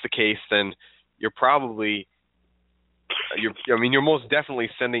if that's the case, then you're most definitely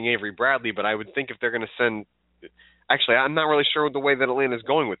sending Avery Bradley. But I would think if they're going to send, actually, I'm not really sure the way that Atlanta's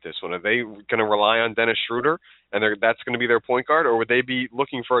going with this one. Are they going to rely on Dennis Schroeder, and that's going to be their point guard, or would they be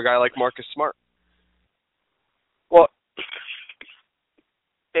looking for a guy like Marcus Smart? Well,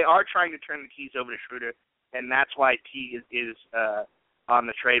 they are trying to turn the keys over to Schroeder, and that's why Teague is on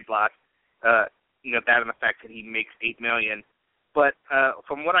the trade block. That and the fact that he makes $8 million. But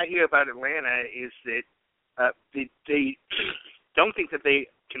from what I hear about Atlanta is that they don't think that they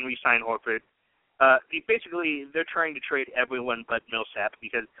can re-sign Horford. They're trying to trade everyone but Millsap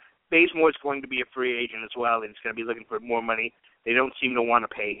because Bazemore is going to be a free agent as well, and he's going to be looking for more money. They don't seem to want to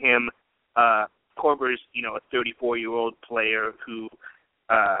pay him. Korver's, a 34-year-old player who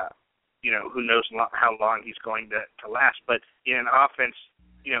knows how long he's going to last. But in an offense,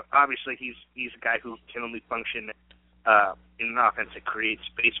 obviously he's a guy who can only function in an offense that creates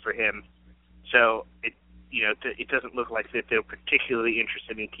space for him. So it doesn't look like that they're particularly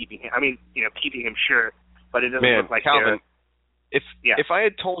interested in keeping him. I mean, keeping him, sure, but it doesn't look like Calvin, they're... if I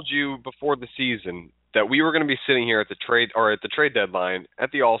had told you before the season that we were going to be sitting here at the trade deadline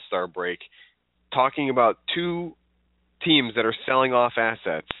at the All-Star break talking about two teams that are selling off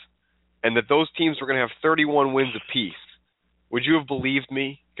assets and that those teams were going to have 31 wins apiece, would you have believed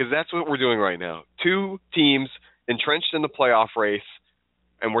me? Because that's what we're doing right now. Two teams entrenched in the playoff race,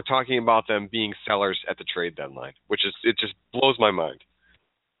 and we're talking about them being sellers at the trade deadline, it just blows my mind.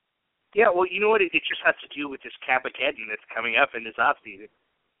 Yeah, well, you know what? It just has to do with this Capageddon that's coming up in this offseason.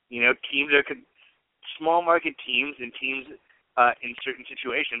 Teams are small market teams and teams in certain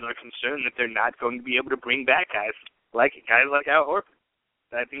situations are concerned that they're not going to be able to bring back guys like Al Horford.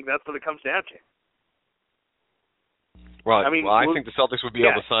 I think that's what it comes down to. Right. I think the Celtics would be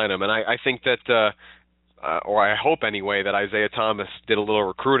able to sign him, and I think that, or I hope anyway, that Isaiah Thomas did a little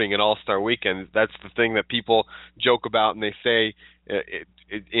recruiting in All-Star Weekend. That's the thing that people joke about, and they say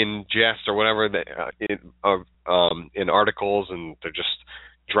in jest or whatever in articles, and they're just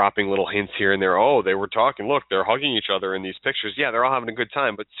dropping little hints here and there. Oh, they were talking. Look, they're hugging each other in these pictures. Yeah, they're all having a good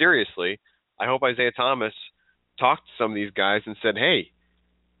time. But seriously, I hope Isaiah Thomas talked to some of these guys and said, hey,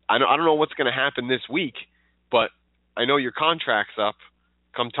 I don't know what's going to happen this week, but I know your contract's up.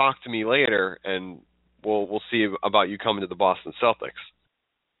 Come talk to me later, and we'll see about you coming to the Boston Celtics.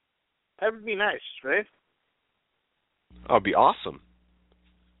 That would be nice, right? That would be awesome.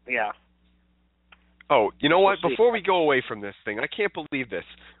 Yeah. Oh, you know what? Before we go away from this thing, I can't believe this.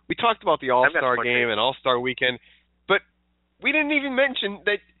 We talked about the All-Star game and All-Star Weekend, but we didn't even mention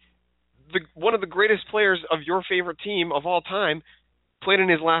that one of the greatest players of your favorite team of all time played in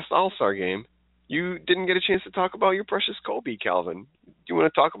his last All-Star game. You didn't get a chance to talk about your precious Kobe, Calvin. Do you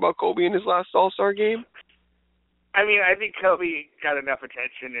want to talk about Kobe in his last All-Star game? I mean, I think Kobe got enough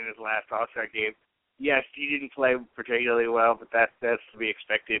attention in his last All-Star game. Yes, he didn't play particularly well, but that's to be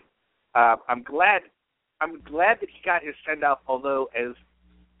expected. I'm glad that he got his send-off, although as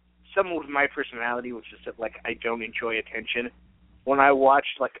someone with my personality, which is that, I don't enjoy attention, when I watch,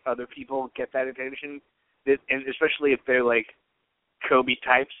 other people get that attention, and especially if they're, Kobe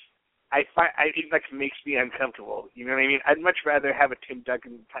types, it makes me uncomfortable. You know what I mean? I'd much rather have a Tim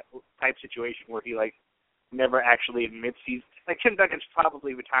Duncan type situation where he, never actually admits he's... Tim Duncan's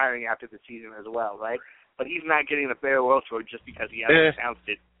probably retiring after the season as well, right? But he's not getting the farewell tour just because he hasn't announced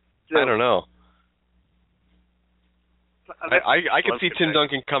it. So, I don't know. I could see Tim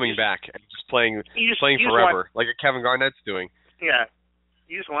Duncan coming back and just playing forever, like Kevin Garnett's doing. Yeah.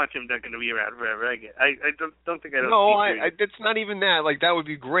 You just want Tim Duncan to be around forever. I don't think I don't. No, it's not even that. That would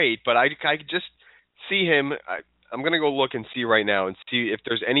be great, but I could just see him. I'm going to go look and see right now and see if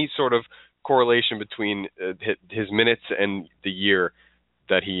there's any sort of correlation between his minutes and the year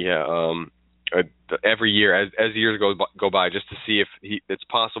that he every year as years go by, just to see if it's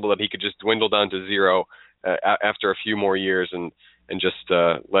possible that he could just dwindle down to zero after a few more years and just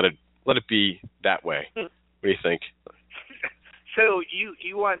let it be that way. What do you think? So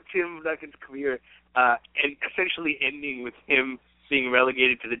you want Tim Duncan's career and essentially ending with him being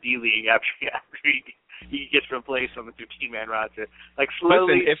relegated to the D League after he gets replaced on the 15-man roster.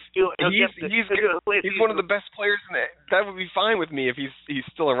 Slowly, listen, he's one of the best players in it. That would be fine with me if he's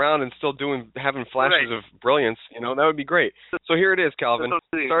still around and still having flashes of brilliance. That would be great. So here it is, Calvin.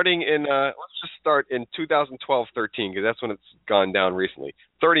 Starting in let's just start in 2012-13 because that's when it's gone down recently.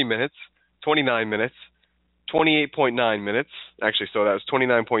 30 minutes, 29 minutes. 28.9 minutes. Actually, so that was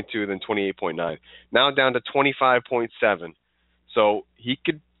 29.2, then 28.9. Now down to 25.7. So he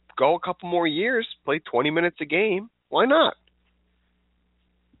could go a couple more years, play 20 minutes a game. Why not?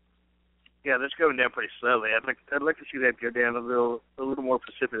 Yeah, that's going down pretty slowly. I'd like to see that go down a little more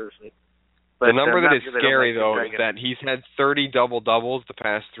precipitously. But the number that is scary, though, is that he's had 30 double-doubles the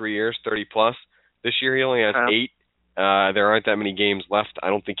past 3 years, 30-plus. This year he only has 8. There aren't that many games left. I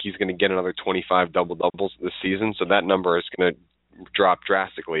don't think he's going to get another 25 double-doubles this season, so that number is going to drop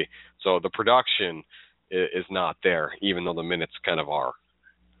drastically. So the production is not there, even though the minutes kind of are.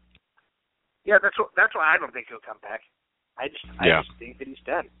 Yeah, that's why I don't think he'll come back. I just think that he's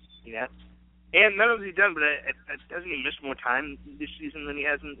done. And not only is he done, but doesn't he miss more time this season than he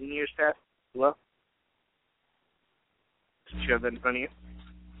has in years past? Well, do you have that in front of you?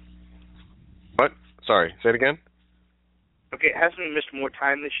 What? Sorry, say it again. Okay, hasn't he missed more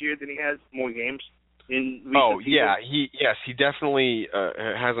time this year than he has more games in recent seasons? He definitely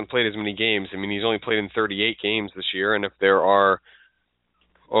hasn't played as many games. I mean, he's only played in 38 games this year, and if there are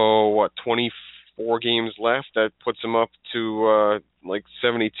 24 games left, that puts him up to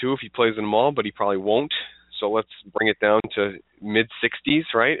 72 if he plays in them all, but he probably won't. So let's bring it down to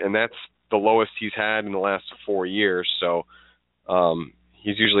mid-60s, right? And that's the lowest he's had in the last 4 years. So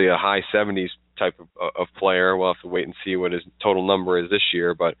he's usually a high 70s type of player. We'll have to wait and see what his total number is this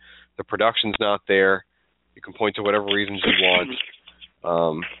year, but the production's not there. You can point to whatever reasons you want.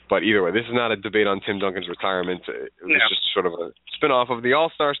 But either way, this is not a debate on Tim Duncan's retirement. It was just sort of a spin-off of the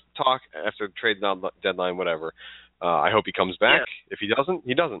All-Star talk after the trade deadline, whatever. I hope he comes back. If he doesn't,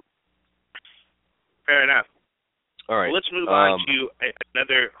 he doesn't. Fair enough. All right. Well, let's move on to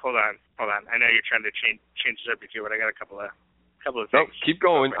another. Hold on. I know you're trying to change the subject here, but I got a couple of things. No, keep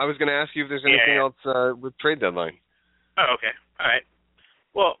going. I was going to ask you if there's anything else with trade deadline. Oh, okay. All right.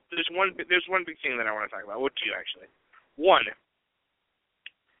 Well, there's one big thing that I want to talk about. Well, two actually. One.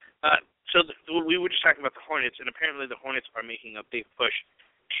 We were just talking about the Hornets, and apparently the Hornets are making a big push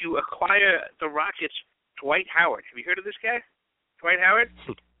to acquire the Rockets' Dwight Howard. Have you heard of this guy, Dwight Howard?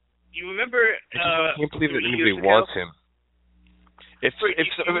 You remember? I can't believe that anybody wants him. If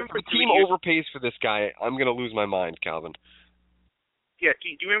a team overpays for this guy, I'm going to lose my mind, Calvin. Yeah. Do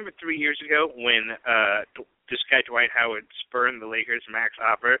you remember 3 years ago when this guy Dwight Howard spurned the Lakers' max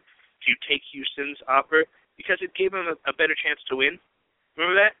offer to take Houston's offer because it gave him a better chance to win?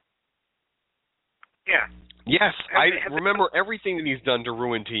 Remember that? Yeah. Yes, I remember everything that he's done to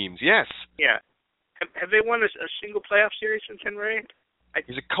ruin teams. Yes. Yeah. Have they won a single playoff series since Henry?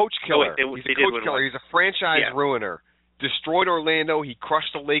 He's a coach killer. He's a coach killer. He's a franchise ruiner. Destroyed Orlando. He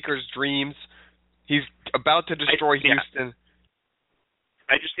crushed the Lakers' dreams. He's about to destroy Houston.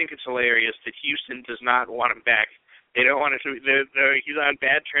 I just think it's hilarious that Houston does not want him back. They don't want to. He's on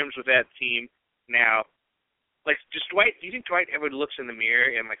bad terms with that team now. Like, do you think Dwight ever looks in the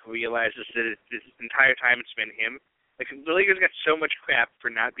mirror and realizes that this entire time it's been him? Like, the Lakers got so much crap for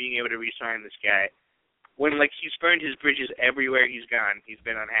not being able to re-sign this guy. When he's burned his bridges everywhere he's gone, he's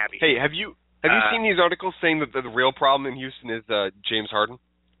been unhappy. Hey, have you seen these articles saying that the real problem in Houston is James Harden?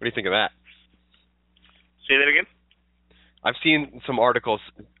 What do you think of that? Say that again? I've seen some articles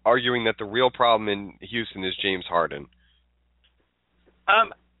arguing that the real problem in Houston is James Harden.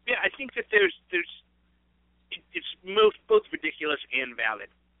 Yeah, I think that it's both ridiculous and valid.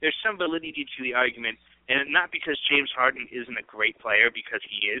 There's some validity to the argument, and not because James Harden isn't a great player, because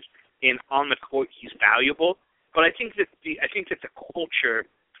he is, and on the court he's valuable. But I think that the culture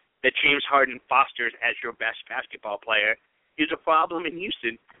that James Harden fosters as your best basketball player is a problem in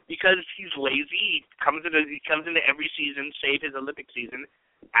Houston because he's lazy. He comes into every season, save his Olympic season,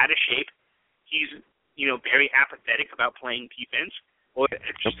 out of shape. He's very apathetic about playing defense or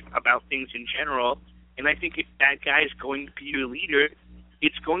just about things in general. And I think if that guy is going to be your leader,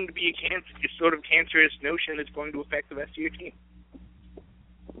 it's going to be a sort of cancerous notion that's going to affect the rest of your team.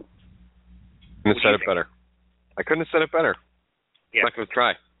 I couldn't have said it better. I couldn't have said it better. Yeah. I'm not going to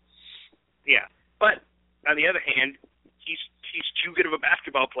try. Yeah. But on the other hand, he's too good of a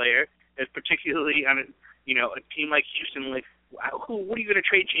basketball player, as particularly on a team like Houston. Like, what are you going to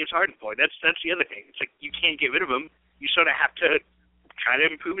trade James Harden for? That's the other thing. It's like you can't get rid of him. You sort of have to try to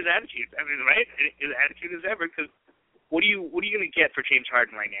improve his attitude. I mean, right? His attitude is ever, because what are you going to get for James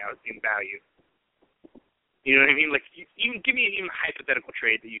Harden right now in value? You know what I mean? Like, even give me an even hypothetical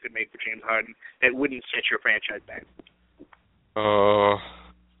trade that you could make for James Harden that wouldn't set your franchise back.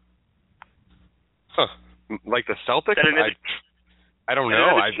 Like the Celtics? I don't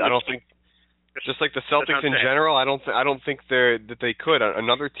know. I don't think. Just like the Celtics in general, I don't think that they could.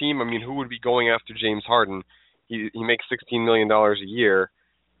 Another team. I mean, who would be going after James Harden? He makes $16 million a year.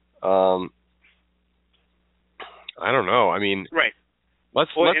 I don't know. I mean, right.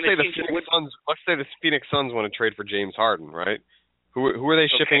 Let's say the Phoenix Suns. Let's say the Phoenix Suns want to trade for James Harden, right? Who are they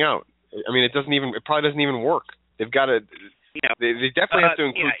shipping out? I mean, it probably doesn't even work. They've got to. They definitely have to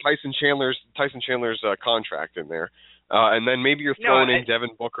include Tyson Chandler's contract in there, and then maybe you're throwing in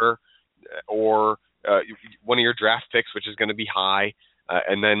Devin Booker or one of your draft picks, which is going to be high.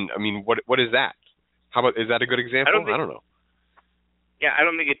 And then, I mean, what is that? How about, is that a good example? I don't know. Yeah, I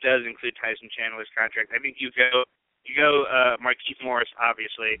don't think it does include Tyson Chandler's contract. I think you go Markieff Morris,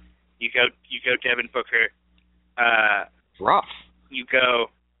 obviously. You go Devin Booker. Rough. You go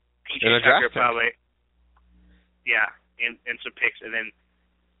PJ Tucker probably. Yeah, and some picks, and then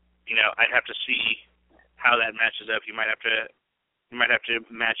I'd have to see how that matches up. You might have to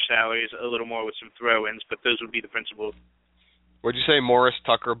match salaries a little more with some throw-ins, but those would be the principal. Would you say Morris,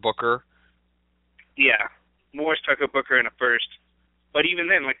 Tucker, Booker? Yeah, Morris, Tucker, Booker, and a first. But even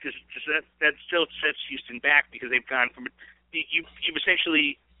then, that still sets Houston back because they've gone from you've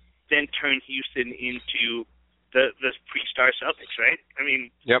essentially then turned Houston into the pre-star Celtics, right? I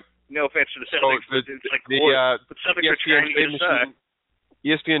mean, yep. No offense to the Celtics, but it's like the Celtics are trying to get a star.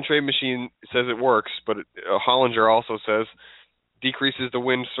 ESPN Trade Machine says it works, but Hollinger also says decreases the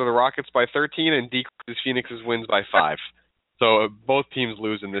wins for the Rockets by 13 and decreases Phoenix's wins by 5. So both teams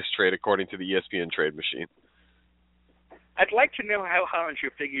lose in this trade, according to the ESPN trade machine. I'd like to know how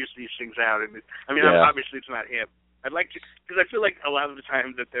Hollinger figures these things out. And obviously it's not him. I'd like to, because I feel like a lot of the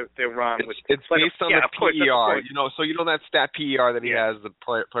time that they're wrong. It's based on the PER. So that stat PER that he has, the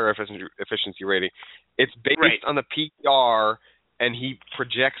player efficiency rating. It's based on the PER, and he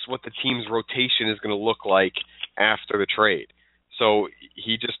projects what the team's rotation is going to look like after the trade. So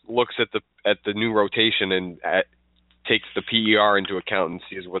he just looks at the new rotation and takes the PER into account and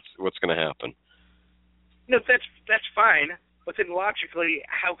sees what's going to happen. No, that's fine. But then logically,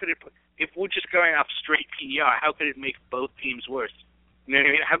 how could it? If we're just going off straight PER, how could it make both teams worse? You know what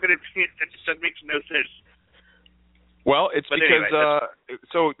I mean? How could it? That makes no sense. Well, it's because anyway,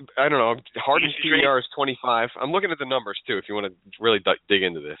 so I don't know. Harden's PER is 25. I'm looking at the numbers too. If you want to really dig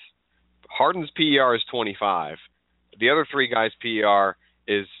into this, Harden's PER is 25. The other three guys' PER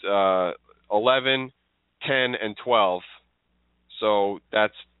is 11, 10, and 12. So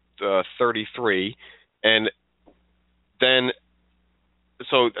that's 33, and then.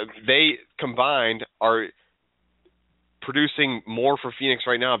 So they combined are producing more for Phoenix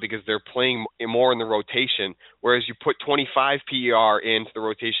right now because they're playing more in the rotation, whereas you put 25 PER into the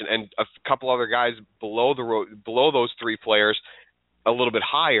rotation and a couple other guys below those three players a little bit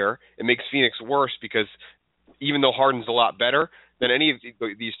higher, it makes Phoenix worse because even though Harden's a lot better than any of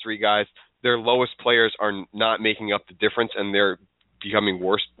these three guys, their lowest players are not making up the difference and they're becoming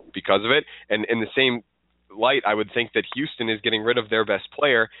worse because of it. And in the same light, I would think that Houston is getting rid of their best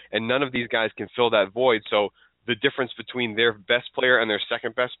player, and none of these guys can fill that void. So the difference between their best player and their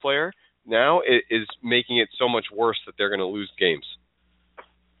second best player now is making it so much worse that they're going to lose games.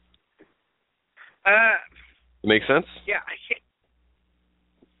 Make sense? Yeah,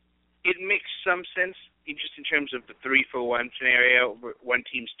 it makes some sense just in terms of the 3-for-1 scenario, one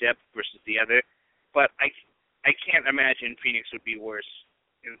team's depth versus the other. But I can't imagine Phoenix would be worse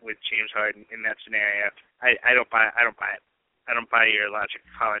with James Harden in that scenario. I don't buy it. I don't buy your logic,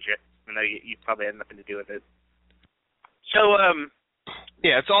 Hollinger, even though you probably had nothing to do with it. So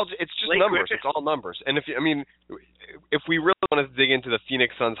yeah, it's just numbers. Griffin. It's all numbers. And if we really want to dig into the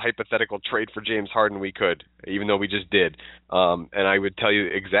Phoenix Suns hypothetical trade for James Harden, we could, even though we just did. And I would tell you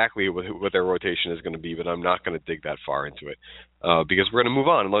exactly what their rotation is going to be, but I'm not going to dig that far into it because we're going to move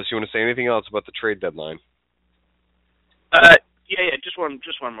on. Unless you want to say anything else about the trade deadline. Yeah, just one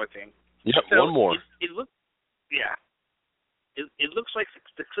more thing. Yep, so one more. It looks like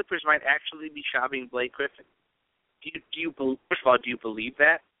the Clippers might actually be shopping Blake Griffin. First of all, do you believe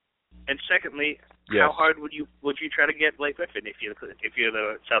that? And secondly, yes. How hard would you try to get Blake Griffin if you're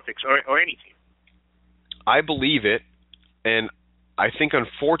the Celtics or any team? I believe it, and I think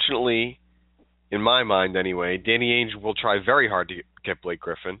unfortunately, in my mind anyway, Danny Ainge will try very hard to get Blake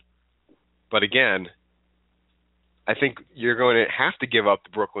Griffin. But again, I think you're going to have to give up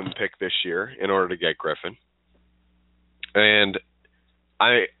the Brooklyn pick this year in order to get Griffin. And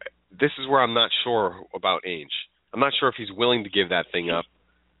this is where I'm not sure about Ainge. I'm not sure if he's willing to give that thing up,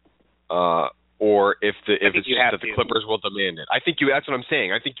 or if it's just that the Clippers will demand it. That's what I'm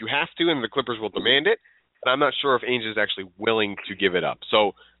saying. I think you have to, and the Clippers will demand it. But I'm not sure if Ainge is actually willing to give it up.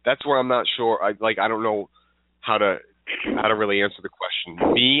 So that's where I'm not sure. I don't know how to really answer the question.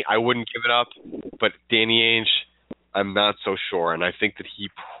 Me, I wouldn't give it up, but Danny Ainge, I'm not so sure, and I think that he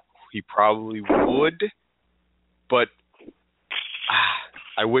probably would, but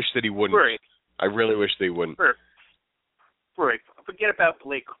I wish that he wouldn't. Right. I really wish that he wouldn't. Right. Forget about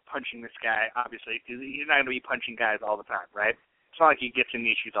Blake punching this guy, obviously, because he's not going to be punching guys all the time, right? It's not like he gets in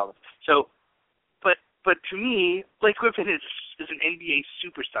issues all the time. So, but to me, Blake Griffin is an NBA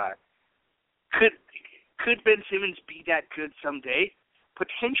superstar. Could Ben Simmons be that good someday?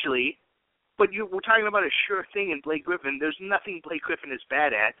 Potentially. But we're talking about a sure thing in Blake Griffin. There's nothing Blake Griffin is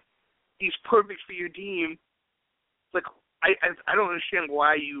bad at. He's perfect for your team. Like, I don't understand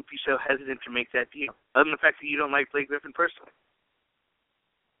why you'd be so hesitant to make that deal, other than the fact that you don't like Blake Griffin personally.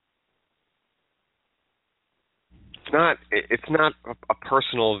 It's not a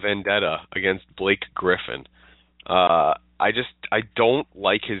personal vendetta against Blake Griffin. I don't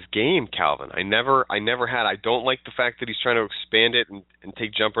like his game, Calvin. I never had. I don't like the fact that he's trying to expand it and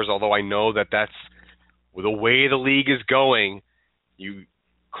take jumpers, although I know that that's the way the league is going, you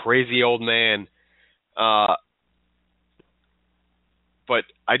crazy old man. But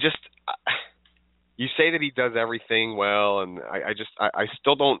you say that he does everything well, and I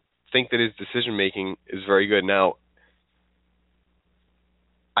still don't think that his decision making is very good. Now,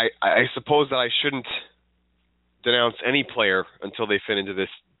 I suppose that I shouldn't denounce any player until they fit into this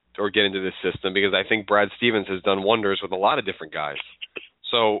or get into this system because I think Brad Stevens has done wonders with a lot of different guys.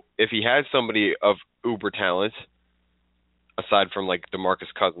 So if he has somebody of uber talent, aside from like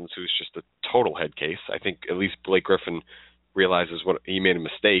DeMarcus Cousins, who's just a total head case, I think at least Blake Griffin realizes what he made a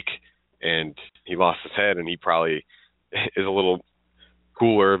mistake and he lost his head, and he probably is a little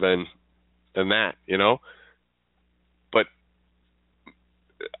cooler than that, you know. But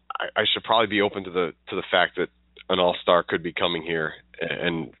I should probably be open to the fact that an all-star could be coming here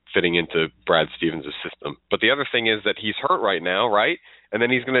and fitting into Brad Stevens' system. But the other thing is that he's hurt right now, right? And then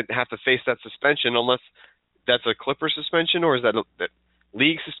he's going to have to face that suspension, unless that's a Clipper suspension, or is that a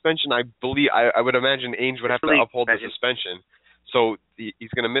league suspension? I believe I would imagine Ainge would have to uphold the suspension, so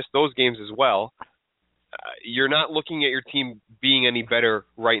he's going to miss those games as well. You're not looking at your team being any better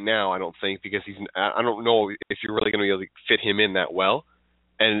right now, I don't think, because I don't know if you're really going to be able to fit him in that well,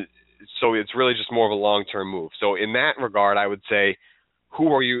 and so it's really just more of a long-term move. So in that regard, I would say,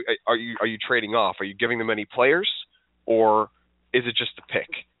 who are you trading off? Are you giving them any players, or is it just a pick?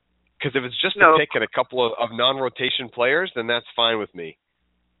 Because if it's just a pick and a couple of non-rotation players, then that's fine with me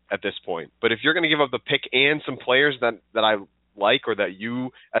at this point. But if you're going to give up the pick and some players that I like, or that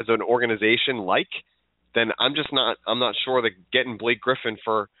you as an organization like, then I'm not sure that getting Blake Griffin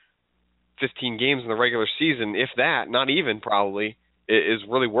for 15 games in the regular season, if that, not even probably, is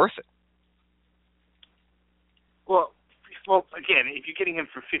really worth it. Well, again, if you're getting him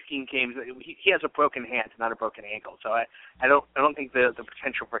for 15 games, he has a broken hand, not a broken ankle. So I don't think the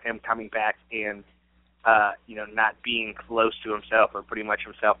potential for him coming back and not being close to himself or pretty much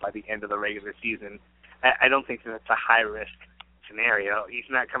himself by the end of the regular season, I don't think that's a high risk scenario. He's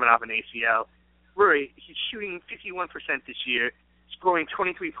not coming off an ACL. Rory, he's shooting 51% this year, scoring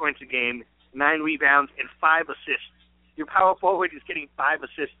 23 points a game, 9 rebounds, and 5 assists. Your power forward is getting 5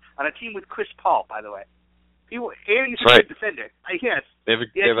 assists on a team with Chris Paul, by the way. He's a good defender. Yes. They have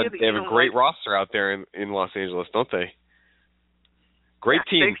a great roster out there in Los Angeles, don't they? Great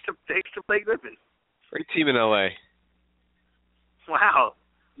team. Thanks to Blake Griffin. Great team in LA. Wow.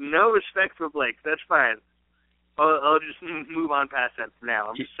 No respect for Blake. That's fine. I'll just move on past that for now.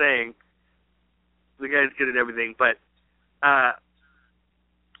 I'm just saying the guy's good at everything, but I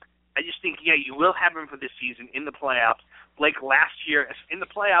just think, you will have him for this season in the playoffs. Blake in the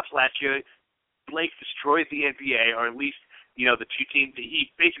playoffs last year, Blake destroyed the NBA, or at least, the two teams.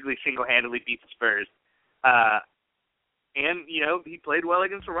 He basically single-handedly beat the Spurs. And, he played well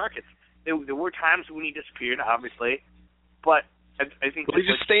against the Rockets. There were times when he disappeared, obviously, but I think... Will he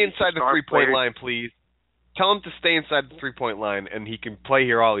just stay inside the three-point line, please? Tell him to stay inside the three-point line, and he can play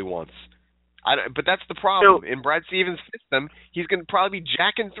here all he wants. But that's the problem. In Brad Stevens' system, he's going to probably be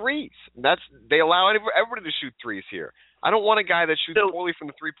jacking threes. They allow everybody to shoot threes here. I don't want a guy that shoots poorly from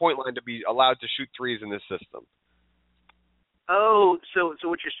the three-point line to be allowed to shoot threes in this system. Oh, so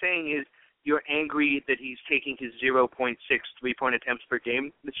what you're saying is you're angry that he's taking his 0.6 three-point attempts per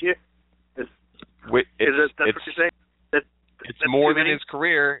game this year? That's what you're saying? It's more than his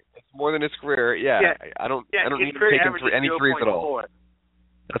career. It's more than his career. Yeah. I don't need to take any threes at all.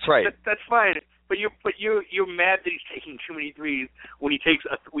 That's right. That's fine. But you're mad that he's taking too many threes when he takes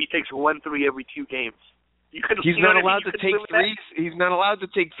 1 3 every 2 games. He's not allowed to take threes. He's not allowed to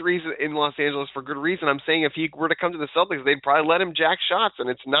take threes in Los Angeles for good reason. I'm saying if he were to come to the Celtics, they'd probably let him jack shots, and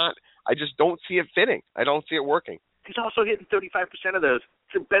it's not. I just don't see it fitting. I don't see it working. He's also hitting 35% of those.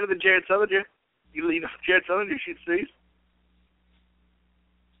 It's better than Jared Sullinger. Jared Sullinger shoots threes.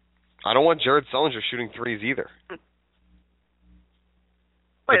 I don't want Jared Sullinger shooting threes either.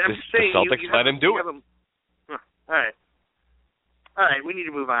 Wait, I'm just saying, the Celtics let him do it. All right, we need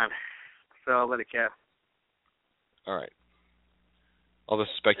to move on. So I'll let it go. All right. All this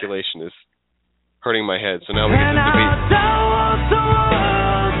speculation is hurting my head. So now we get to debate.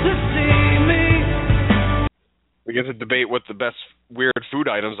 We get to debate what the best weird food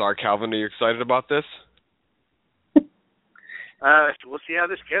items are. Calvin, are you excited about this? We'll see how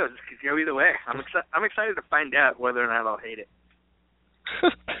this goes. It could go either way. I'm excited to find out whether or not I'll hate it.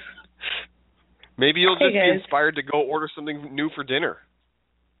 Maybe you'll just be inspired to go order something new for dinner.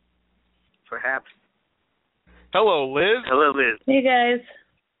 Perhaps. Hello, Liz. Hello, Liz. Hey, guys.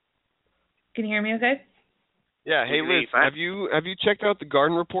 Can you hear me okay? Yeah. Hey, Liz, have you checked out the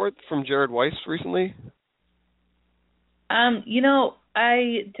garden report from Jared Weiss recently?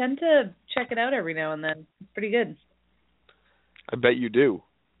 I tend to check it out every now and then. It's pretty good. I bet you do.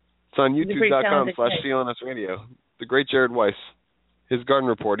 It's on youtube.com/CLNS Radio. The great Jared Weiss. His garden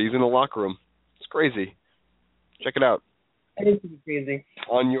report. He's in the locker room. It's crazy. Check it out. It is crazy.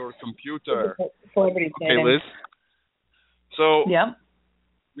 On your computer. Okay, Liz. So, yeah.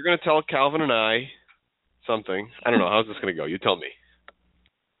 You're going to tell Calvin and I something. I don't know. How's this going to go? You tell me.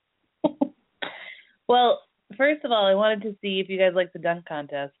 Well, first of all, I wanted to see if you guys like the dunk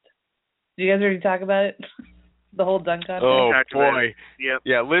contest. Did you guys already talk about it? The whole dunk contest? Oh, boy. Yep.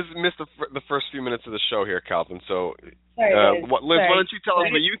 Yeah, Liz missed the first few minutes of the show here, Calvin. So, Sorry, Liz, why don't you tell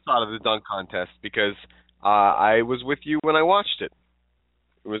us what you thought of the dunk contest? Because I was with you when I watched it.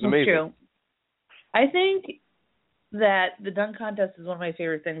 It was amazing. That's true. I think that the dunk contest is one of my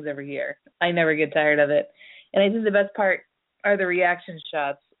favorite things every year. I never get tired of it. And I think the best part are the reaction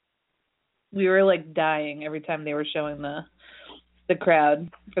shots. We were like dying every time they were showing the crowd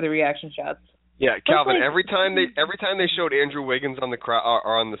for the reaction shots. Yeah, Calvin. Every time they showed Andrew Wiggins on the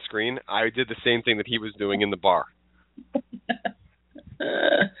or on the screen, I did the same thing that he was doing in the bar.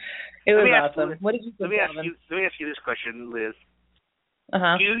 It was awesome. What did you think, Calvin? Let me ask you this question, Liz.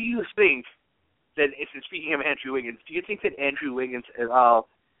 Uh-huh. Do you think that, speaking of Andrew Wiggins, do you think that Andrew Wiggins at all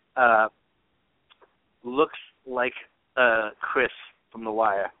looks like Chris from The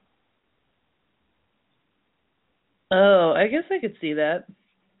Wire? Oh, I guess I could see that.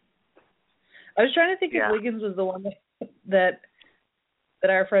 I was trying to think if Wiggins was the one that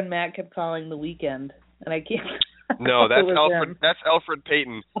our friend Matt kept calling the Weekend, and I can't. No, that's Alfred. That's Alfred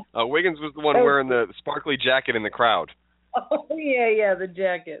Payton. Wiggins was the one wearing the sparkly jacket in the crowd. Oh yeah, the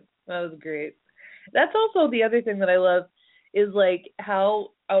jacket. That was great. That's also the other thing that I love is like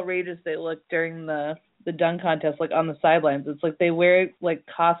how outrageous they look during the dunk contest, like on the sidelines. It's like they wear like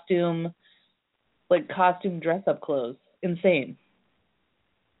costume dress up clothes. Insane.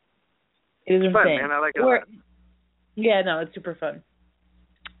 It is fun, insane. Man. I like it. Yeah, no, it's super fun.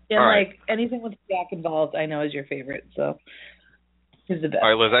 And like anything with Jack involved, I know is your favorite. So he's the best. All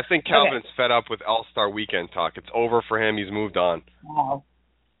right, Liz. I think Calvin's fed up with All-Star Weekend talk. It's over for him. He's moved on. Wow.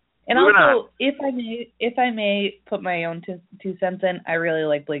 And also, if I may put my own 2 cents in, I really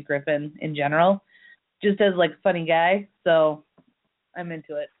like Blake Griffin in general, just as like funny guy. So I'm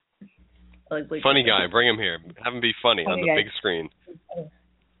into it. I like Blake funny Griffin. guy, bring him here. Have him be funny on the big screen.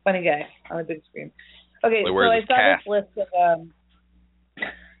 Funny guy on the big screen. Okay, so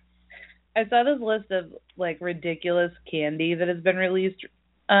I saw this list of like ridiculous candy that has been released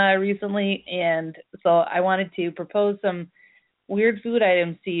recently, and so I wanted to propose some weird food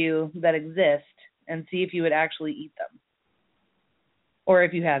items to you that exist and see if you would actually eat them, or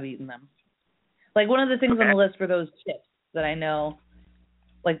if you have eaten them. Like one of the things on the list were those chips that I know,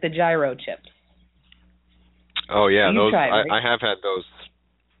 like the gyro chips. Oh yeah, those tried, right? I have had those.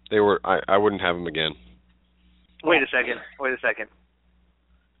 They were I wouldn't have them again. Wait a second.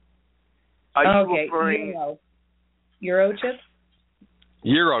 Are you referring Euro chips?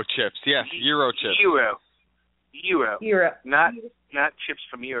 Euro chips, yes, Euro chips. Euro. Not chips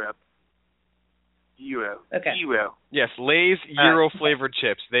from Europe. Euro. Okay. Euro. Yes, Lay's Euro flavored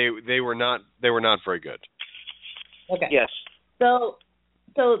chips. They were not very good. Okay. Yes. So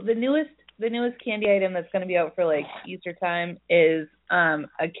the newest candy item that's going to be out for like Easter time is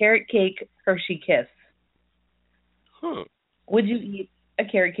a carrot cake Hershey Kiss. Huh. Would you eat a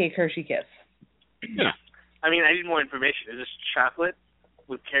carrot cake Hershey Kiss? Yeah. I mean, I need more information. Is this chocolate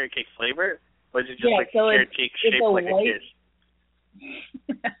with carrot cake flavor, or is it just carrot cake shaped like a kiss?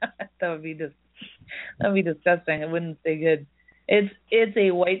 That would be disgusting. It wouldn't stay good. It's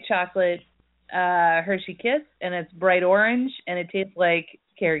a white chocolate Hershey Kiss, and it's bright orange, and it tastes like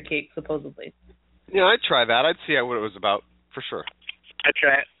carrot cake, supposedly. Yeah, I'd try that. I'd see what it was about, for sure. I'd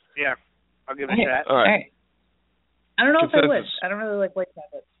try it. Yeah, I'll give it a shot. All right. I don't know if I would. I don't really like white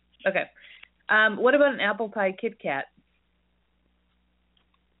chocolate. Okay. What about an apple pie Kit Kat?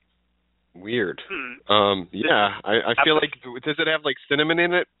 Weird. Yeah, I feel like, does it have like cinnamon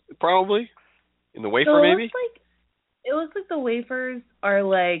in it? Probably in the wafer, maybe. It looks like the wafers are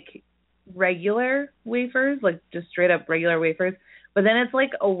like regular wafers, like just straight up regular wafers. But then it's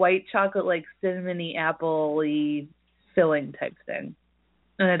like a white chocolate, like cinnamony, apple-y filling type thing.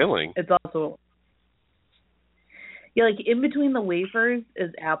 And filling. It's also like in between the wafers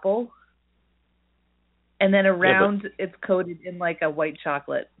is apple, and then around it's coated in like a white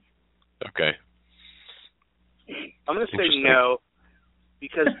chocolate. Okay. I'm going to say no,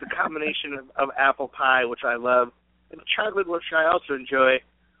 because the combination of apple pie, which I love, and chocolate, which I also enjoy,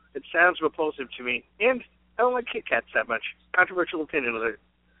 it sounds repulsive to me. And I don't like Kit Kats that much. Controversial opinion alert.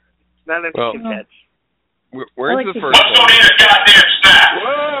 Not into Kit Kats. We're into the first one. Don't eat a goddamn snack!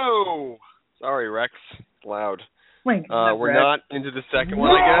 Whoa! Sorry, Rex. It's loud. We're not into the second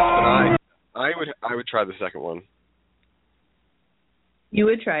one, I guess, but I would try the second one. You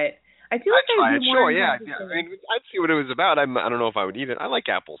would try it. I feel like I'd try it. Sure, yeah. I mean, I'd see what it was about. I don't know if I would eat it. I like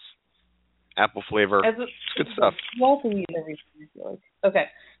apples. Apple flavor. It's good stuff. You also eat everything, I feel like. Okay.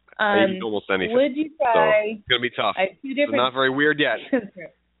 I eat almost anything. Would you try? So it's gonna be tough. I have two different. It's not very weird yet.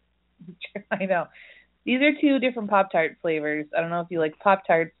 I know. These are two different Pop-Tart flavors. I don't know if you like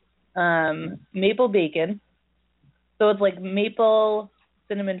Pop-Tarts. Maple bacon. So it's like maple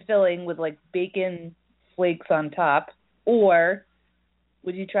cinnamon filling with like bacon flakes on top. Or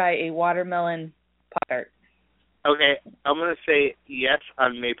would you try a watermelon Pop-Tart? Okay, I'm going to say yes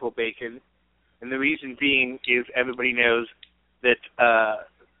on maple bacon. And the reason being is everybody knows that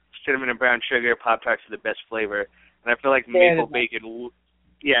cinnamon and brown sugar Pop-Tarts are the best flavor. And I feel like maple bacon,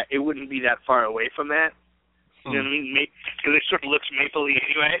 it wouldn't be that far away from that. You know what I mean? Because it sort of looks mapley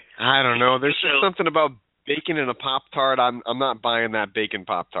anyway. I don't know. There's just something about bacon in a Pop-Tart. I'm not buying that bacon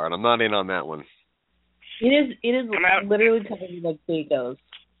Pop-Tart. I'm not in on that one. It is literally covered with like Bacos.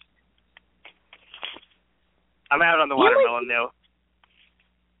 I'm out on the watermelon though.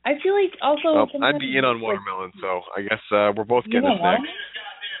 I feel like also I'd be in on watermelon, so I guess we're both getting a snack.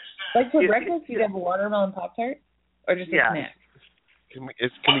 Like for breakfast, you'd have a watermelon Pop-Tart, or just a snack. Can we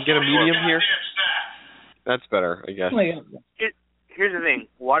get a medium here? That's better, I guess. Oh my God. Here's the thing: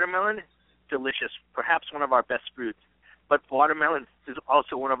 watermelon, delicious, perhaps one of our best fruits, but watermelon is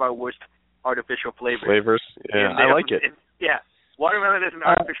also one of our worst artificial flavors. Yeah, I like it. Watermelon is an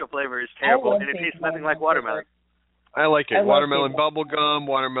artificial flavor. It's terrible, and it tastes nothing like watermelon. I like it. Watermelon bubble gum,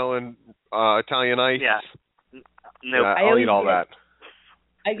 watermelon Italian ice. Yeah. No, I'll eat all that.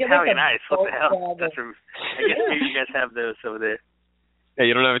 I get Italian ice. What the hell? I guess maybe you guys have those over there. Yeah,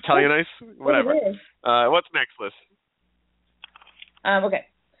 you don't have Italian ice? Whatever. What's next, Liz? Okay.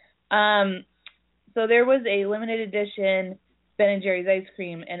 So there was a limited edition Ben & Jerry's ice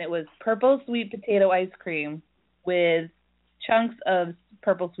cream, and it was purple sweet potato ice cream with chunks of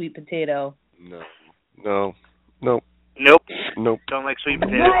purple sweet potato. No. Nope. Don't like sweet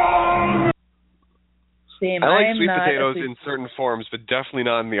potatoes. Same. I like sweet potatoes in certain forms, but definitely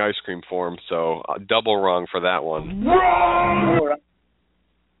not in the ice cream form, so double wrong for that one. Wrong.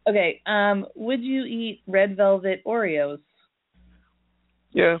 Okay, would you eat red velvet Oreos?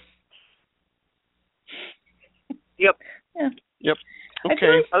 Yeah. Yep. Yeah. Yep. Okay.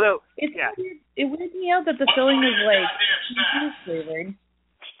 Like although it weirds me out that the filling is like cheese flavored,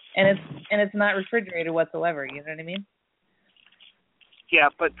 and it's not refrigerated whatsoever. You know what I mean? Yeah,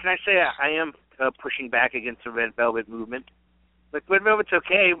 but can I say I am pushing back against the red velvet movement? Like red velvet's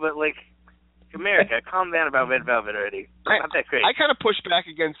okay, but like America, calm down about red velvet already. Not that great. I kind of push back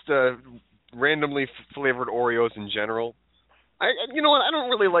against randomly flavored Oreos in general. You know what? I don't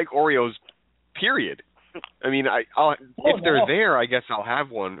really like Oreos. Period. I mean, if they're there, I guess I'll have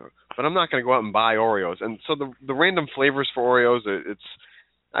one, but I'm not going to go out and buy Oreos. And so the random flavors for Oreos,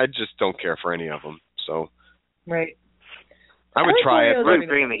 I just don't care for any of them. So, right. I would try it.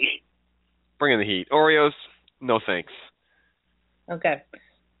 Bring in the heat. Bring in the heat. Oreos, no thanks. Okay.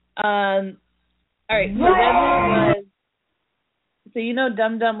 All right. So then there was. So you know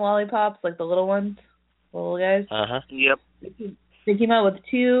Dum Dum lollipops, like the little ones, little guys. Yep. They came out with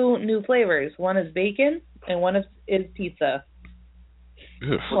two new flavors. One is bacon, and one is pizza.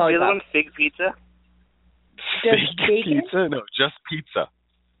 The other one's fig pizza? Just bacon? Pizza? No, just pizza.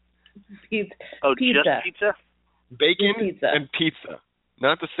 Pizza. Oh, just pizza? Bacon pizza. and pizza.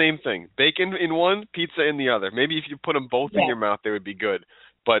 Not the same thing. Bacon in one, pizza in the other. Maybe if you put them both in your mouth, they would be good.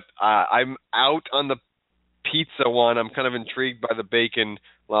 But I'm out on the pizza one. I'm kind of intrigued by the bacon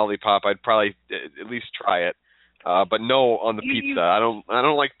lollipop. I'd probably at least try it. But no on the pizza. I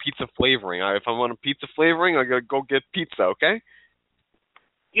don't like pizza flavoring. If I want a pizza flavoring, I gotta go get pizza. Okay.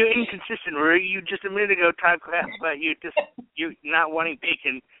 You're inconsistent, Rory. You just a minute ago talked crap about you not wanting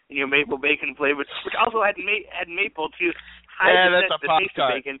bacon in your maple bacon flavors, which also had maple too. That's a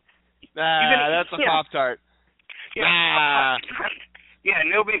Pop-Tart. That's a Pop-Tart. Yeah, yeah,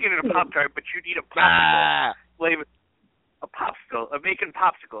 no bacon in a Pop-Tart, but you'd eat a popsicle flavor. A popsicle, a bacon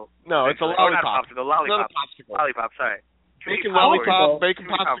popsicle. No, it's a lollipop. Not a popsicle, lollipop. It's not a popsicle. Lollipop, sorry. Bacon lollipop, bacon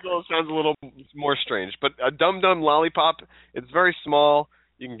popsicle sounds a little more strange. But a Dum Dum lollipop, it's very small.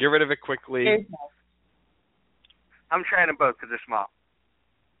 You can get rid of it quickly. I'm trying them both because they're small.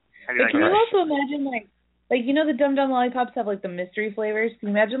 Can you also imagine like you know the Dum Dum lollipops have like the mystery flavors? Can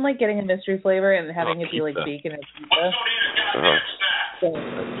you imagine like getting a mystery flavor and having it be like bacon or pizza?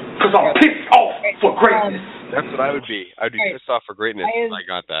 Because I'm pissed off for greatness. That's what I would be. I'd be pissed off for greatness if I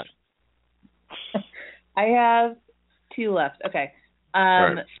got that. I have two left. Okay.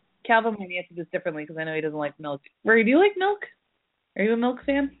 Right. Calvin might answer this differently because I know he doesn't like milk. Rory, do you like milk? Are you a milk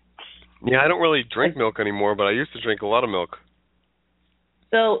fan? Yeah, I don't really drink milk anymore, but I used to drink a lot of milk.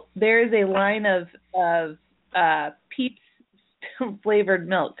 So there is a line of Peeps flavored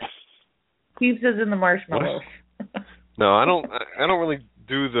milk. Peeps is in the marshmallows. No, I don't really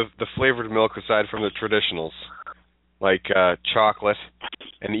do the flavored milk aside from the traditionals, like chocolate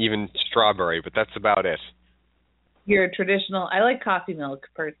and even strawberry, but that's about it. You're a traditional. I like coffee milk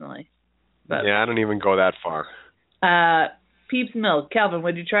personally. But, yeah, I don't even go that far. Peeps milk. Calvin,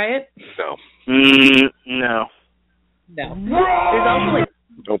 would you try it? No. No. No. There's also like.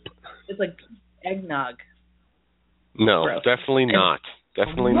 Nope. It's like eggnog. No, Gross. definitely not.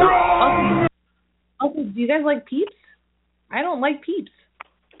 Definitely not. Also, do you guys like Peeps? I don't like Peeps.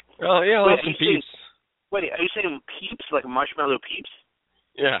 Oh yeah, I like some Peeps. Wait, are you saying Peeps, like marshmallow Peeps?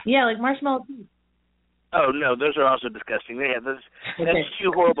 Yeah. Yeah, like marshmallow Peeps. Oh no, those are also disgusting. Yeah, that's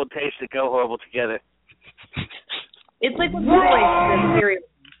two horrible tastes that go horrible together. It's like when people like the cereal,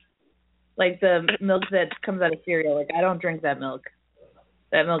 like the milk that comes out of cereal. Like I don't drink that milk.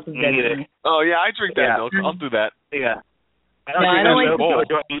 That milk is dead to me. Oh yeah, I drink that milk. I'll do that. Yeah. I don't like milk. I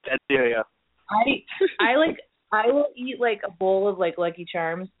don't eat that cereal. I will eat like a bowl of like Lucky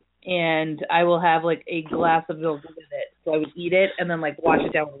Charms, and I will have like a glass of milk with it. So I would eat it and then like wash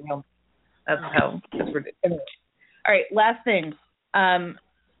it down with milk. That's how it's ridiculous. Anyway. All right, last thing.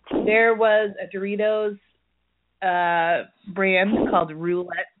 There was a Doritos brand called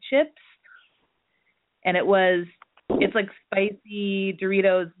Roulette Chips, and it's like spicy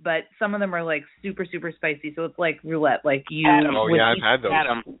Doritos, but some of them are like super, super spicy. So it's like roulette, like you. Oh yeah, I've had those.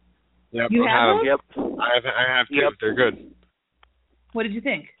 Adam. Yep, you have them? Yep. I have too. Yep. They're good. What did you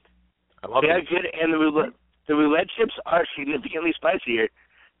think? I love them. They're good, and the roulette chips are significantly spicier.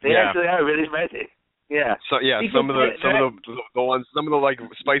 They actually are really spicy. Yeah. So yeah, because some of the ones, some of the like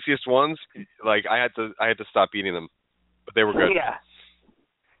spiciest ones, like I had to stop eating them, but they were good. Yeah.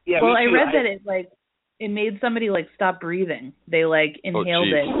 Yeah. Well, I read that it made somebody like stop breathing. They like inhaled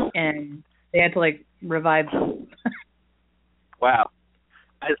it and they had to like revive them. Wow.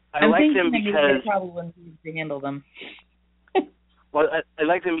 I like them because they probably wouldn't be able to handle them. Well, I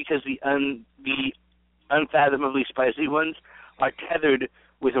like them because the unfathomably spicy ones are tethered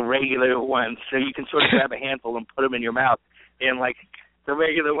with regular ones, so you can sort of grab a handful and put them in your mouth, and like the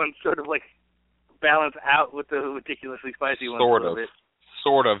regular ones sort of like balance out with the ridiculously spicy ones.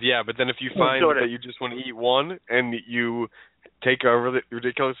 Sort of, yeah. But then if you find that you just want to eat one and you take a really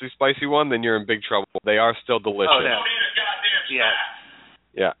ridiculously spicy one, then you're in big trouble. They are still delicious. Oh, no. Yeah.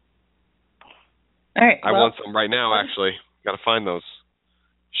 Yeah. All right. I want some right now, actually. Got to find those.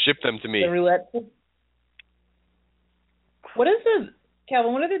 Ship them to me. The roulette.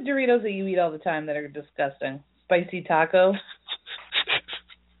 Calvin, what are the Doritos that you eat all the time that are disgusting? Spicy taco?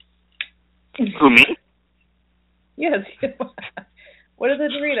 Who, me? Yes. What are the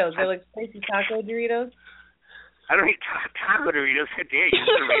Doritos? They're like spicy taco Doritos? I don't eat taco Doritos. How dare you? This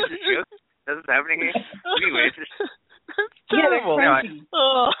is a racist joke. That's what's happening here. Anyways. Yeah, they're crunchy.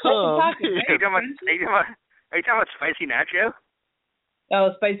 Are you talking about spicy nacho?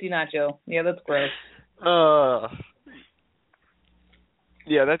 Oh, spicy nacho. Yeah, that's gross.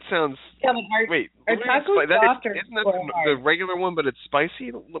 Yeah, that sounds. Kevin, are tacos soft or isn't that the regular one, but it's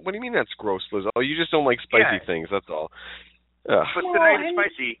spicy? What do you mean that's gross, Liz? Oh, you just don't like spicy things. That's all. But they're not even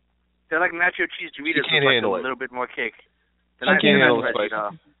spicy. They're like nacho cheese Doritos with like a little bit more kick. I can't handle spicy.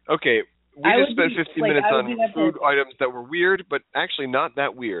 Okay. We just spent 15 minutes on food items that were weird, but actually not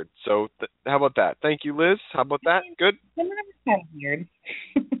that weird. So how about that? Thank you, Liz. How about that? Good? They're kind of weird.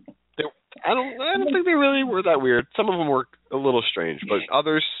 I don't think they really were that weird. Some of them were a little strange, but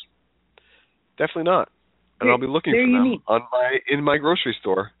others definitely not. And I'll be looking for them in my grocery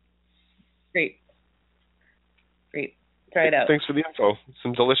store. Great. Try it out. Thanks for the info.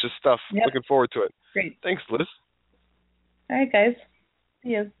 Some delicious stuff. Yep. Looking forward to it. Great. Thanks, Liz. All right, guys. See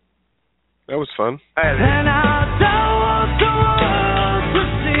you. That was fun. And I don't want the world to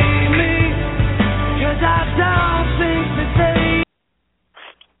see me, 'cause I don't think that they...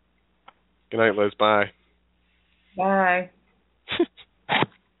 Good night, Liz. Bye. Bye.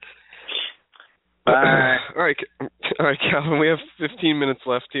 Bye. All right, Calvin. We have 15 minutes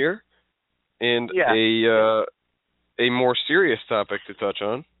left here, and a more serious topic to touch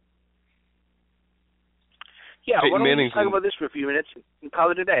on. Yeah, Peyton why don't Manning's we talk about this for a few minutes and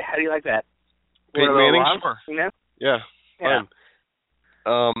call it a day? How do you like that? Peyton Manning, sure. You know? Yeah,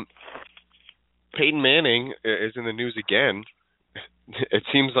 fine. Peyton Manning is in the news again. It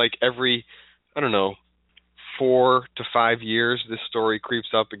seems like every, 4 to 5 years, this story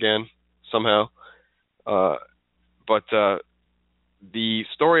creeps up again somehow. But the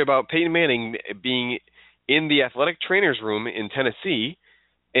story about Peyton Manning being in the athletic trainer's room in Tennessee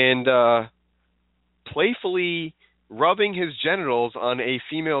and playfully rubbing his genitals on a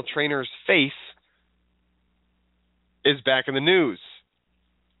female trainer's face is back in the news.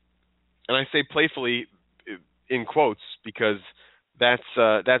 And I say playfully in quotes because that's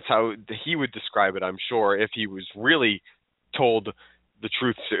how he would describe it, I'm sure, if he was really told the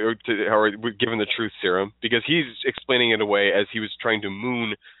truth, or given the truth serum, because he's explaining it away as he was trying to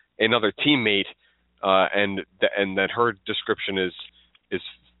moon another teammate, and that her description is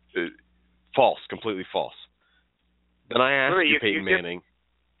false, completely false. Then I asked Peyton Manning.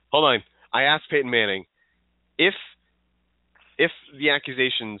 Hold on. I asked Peyton Manning if the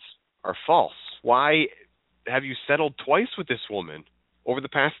accusations are false, why have you settled twice with this woman over the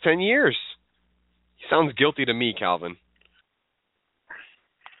past 10 years? He sounds guilty to me, Calvin.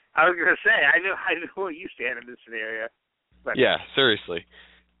 I was going to say, I know where you stand in this scenario. But yeah, seriously.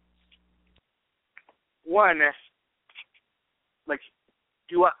 One, like,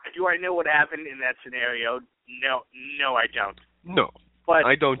 do I know what happened in that scenario? No, I don't. No, but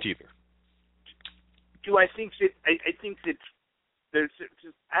I don't either. Do I think that I think that I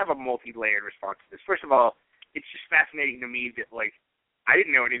have a multi-layered response to this. First of all, it's just fascinating to me that, like, I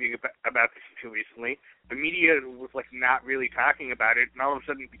didn't know anything about this until recently. The media was, like, not really talking about it, and all of a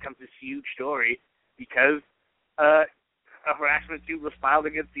sudden it becomes this huge story because a harassment suit was filed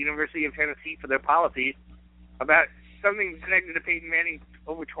against the University of Tennessee for their policy about something connected to Peyton Manning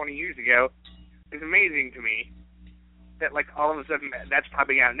over 20 years ago. It's amazing to me that, like, all of a sudden that's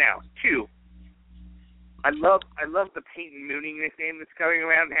popping out now. Two, I love the Peyton Mooning nickname that's coming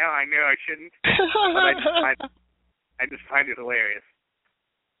around now. I know I shouldn't, but I just find it hilarious.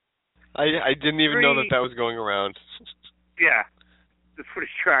 I didn't even know that was going around. Yeah, it's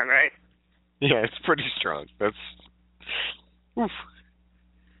pretty strong, right? Yeah, it's pretty strong. That's oof.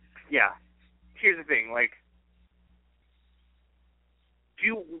 Yeah. Here's the thing, like,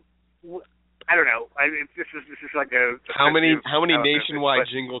 I don't know. This is like a how many nationwide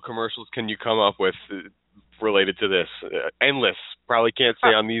jingle commercials can you come up with related to this? Endless. Probably can't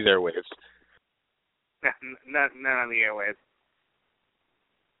say on these airwaves. Not on the airwaves.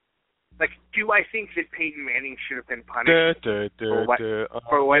 Like, do I think that Peyton Manning should have been punished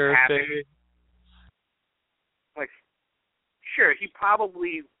for what happened? Like, sure, he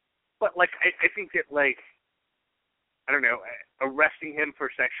probably, but, like, I think that, like, I don't know, arresting him for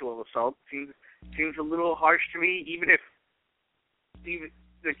sexual assault seems a little harsh to me, even if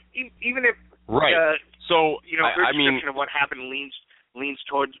right. So you know, her description of what happened leans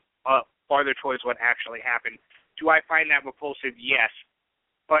towards farther towards what actually happened. Do I find that repulsive? Yes,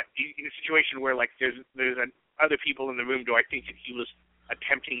 but in a situation where, like, there's other people in the room, do I think that he was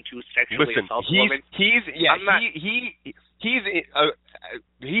attempting to sexually assault a woman? He's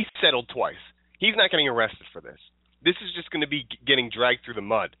settled twice. He's not getting arrested for this. This is just going to be getting dragged through the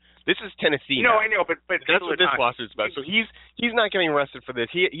mud. This is Tennessee. No, now. I know, but that's what this lawsuit's about. So he's not getting arrested for this.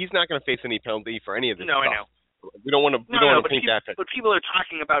 He's not going to face any penalty for any of this stuff. I know. We don't want to paint that picture. But people are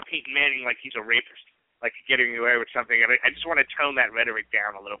talking about Peyton Manning like he's a rapist, like getting away with something. And I just want to tone that rhetoric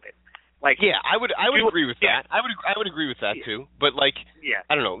down a little bit. Like, yeah, I would agree with that. I would agree with that too. But, like,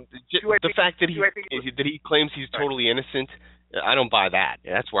 I don't know. The fact that he claims he's totally innocent, I don't buy that.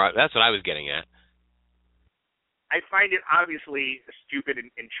 That's what I was getting at. I find it obviously stupid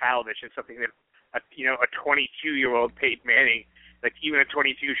and childish, and something that a 22-year-old Peyton Manning, like, even a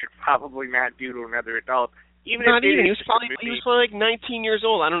 22 should probably not do to another adult. He was probably like 19 years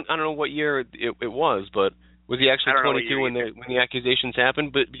old. I don't know what year it was, but was he actually 22 when the accusations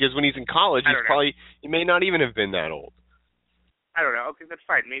happened? But because when he's in college, he may not even have been that old. I don't know. Okay, that's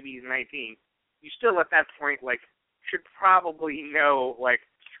fine. Maybe he's 19. You still at that point, like, should probably know, like,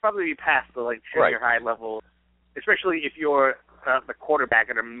 should probably be past the, like, junior high level. Especially if you're the quarterback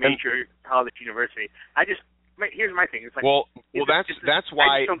at a major college university. Here's my thing. It's like, that's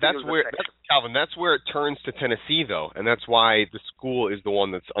where Calvin. That's where it turns to Tennessee, though, and that's why the school is the one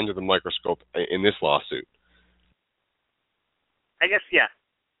that's under the microscope in this lawsuit. I guess, yeah.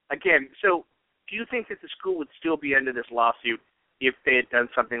 Again, so do you think that the school would still be under this lawsuit if they had done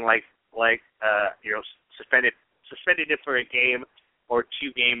something like suspended it for a game or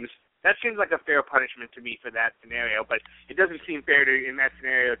 2 games? That seems like a fair punishment to me for that scenario, but it doesn't seem fair in that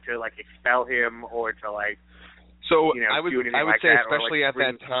scenario to, like, expel him or to, like, so do anything I would like say that, especially at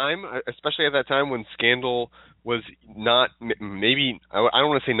that time when scandal was not, maybe I don't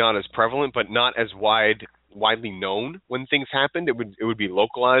want to say not as prevalent, but not as widely known when things happened. It would be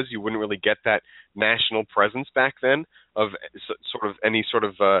localized. You wouldn't really get that national presence back then of any sort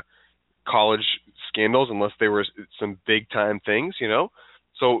of college scandals unless they were some big time things, you know.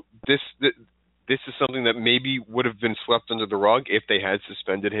 So this is something that maybe would have been swept under the rug if they had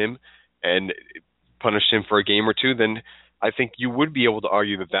suspended him and punished him for a game or 2. Then I think you would be able to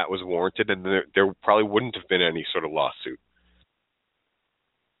argue that was warranted, and there probably wouldn't have been any sort of lawsuit.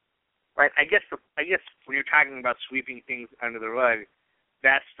 Right. I guess when you're talking about sweeping things under the rug,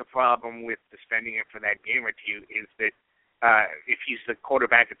 that's the problem with suspending him for that game or 2 is that if he's the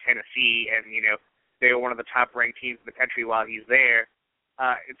quarterback of Tennessee and, they're one of the top-ranked teams in the country while he's there,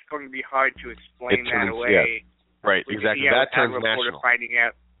 it's going to be hard to explain that away. Yeah. Right, exactly. That turns national. Finding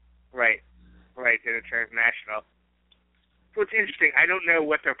out, right, then it turns national. So it's interesting. I don't know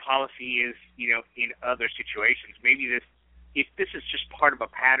what their policy is, in other situations. Maybe if this is just part of a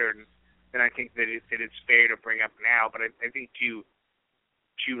pattern, then I think that it's fair to bring up now. But I think to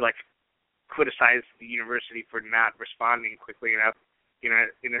criticize the university for not responding quickly enough in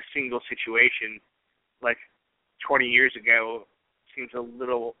a single situation like 20 years ago seems a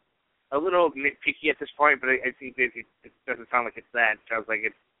little nitpicky at this point, but I think that it doesn't sound like it's that. It sounds like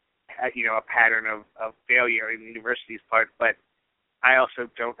it's a pattern of failure in the university's part. But I also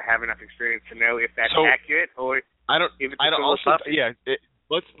don't have enough experience to know if that's accurate or if it's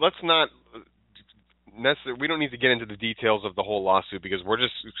let's not necessarily. We don't need to get into the details of the whole lawsuit because we're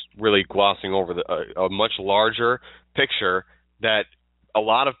just really glossing over a much larger picture that a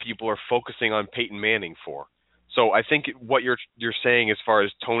lot of people are focusing on Peyton Manning for. So I think what you're saying as far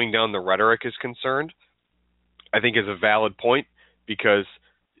as toning down the rhetoric is concerned, I think is a valid point because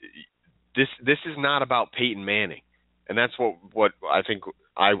this is not about Peyton Manning, and that's what I think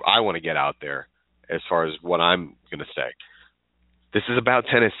I want to get out there as far as what I'm going to say. This is about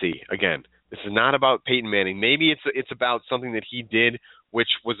Tennessee again. This is not about Peyton Manning. Maybe it's about something that he did, which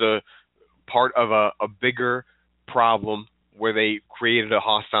was a part of a bigger problem where they created a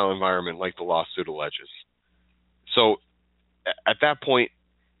hostile environment like the lawsuit alleges. So at that point,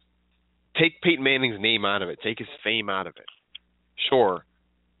 take Peyton Manning's name out of it. Take his fame out of it. Sure,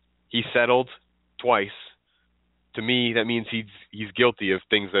 he settled twice. To me, that means he's guilty of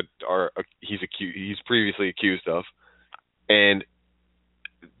things that he's previously accused of. And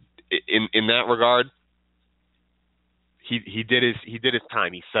in that regard, he did his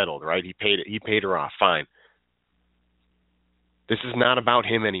time. He settled, right? He paid her off. Fine. This is not about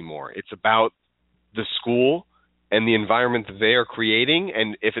him anymore. It's about the school and the environment that they are creating,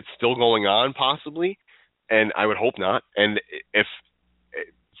 and if it's still going on, possibly, and I would hope not, and if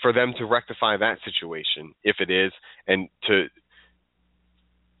for them to rectify that situation, if it is, and to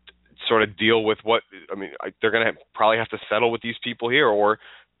sort of deal with they're going to probably have to settle with these people here, or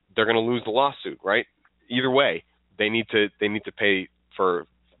they're going to lose the lawsuit, right? Either way, they need to pay for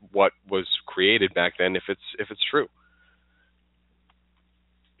what was created back then if it's true.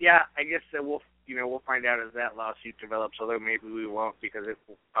 Yeah, I guess that we'll find out as that lawsuit develops, although maybe we won't because it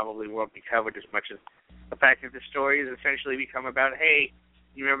probably won't be covered as much as the fact that the story has essentially become about, hey,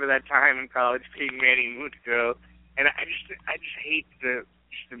 you remember that time in college Peyton Manning moved to go? And I just hate the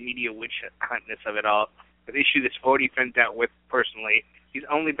media witch huntness of it all. An issue that's already been dealt with personally. He's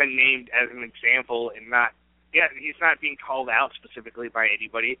only been named as an example and he's not being called out specifically by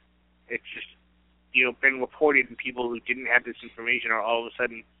anybody. It's just been reported, and people who didn't have this information are all of a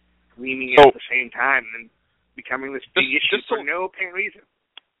sudden gleaming at the same time and becoming this big issue for no apparent reason.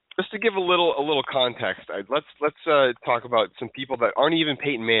 Just to give a little context, let's talk about some people that aren't even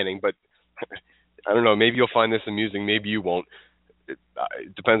Peyton Manning, but I don't know, maybe you'll find this amusing, maybe you won't. It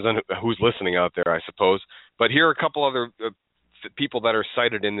depends on who's listening out there, I suppose. But here are a couple other people that are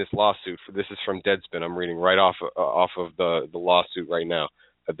cited in this lawsuit. This is from Deadspin. I'm reading right off of the lawsuit right now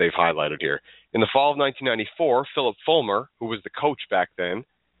that they've highlighted here. In the fall of 1994, Philip Fulmer, who was the coach back then,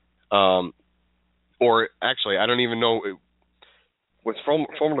 or actually, I don't even know, was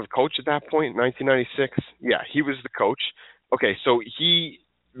Fulmer the coach at that point, 1996? Yeah, he was the coach. Okay, so he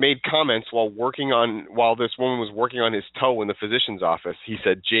made comments while this woman was working on his toe in the physician's office. He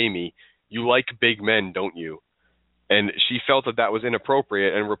said, "Jamie, you like big men, don't you?" And she felt that was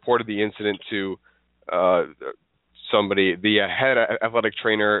inappropriate and reported the incident to somebody, the head athletic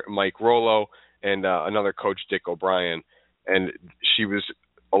trainer, Mike Rollo, and another coach, Dick O'Brien. And she was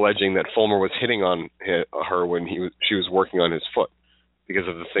alleging that Fulmer was hitting on her when she was working on his foot because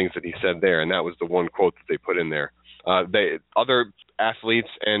of the things that he said there. And that was the one quote that they put in there. Other athletes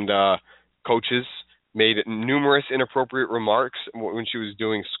and coaches made numerous inappropriate remarks when she was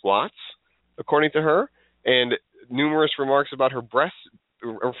doing squats, according to her, and numerous remarks about her breasts,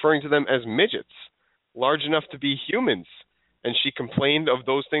 referring to them as midgets, large enough to be humans. And she complained of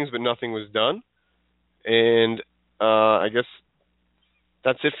those things, but nothing was done. And I guess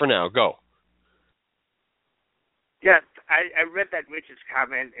that's it for now. Go. Yeah, I read that midgets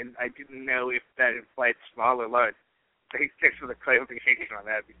comment, and I didn't know if that implied small or large. Thanks for the clarification on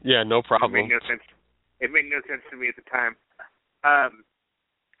that. Yeah, no problem. It made no sense. It made no sense to me at the time.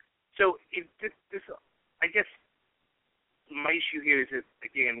 So this, I guess, my issue here is that,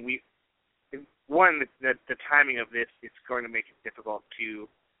 again, the timing of this, it's going to make it difficult to,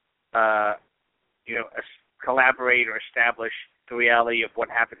 collaborate or establish the reality of what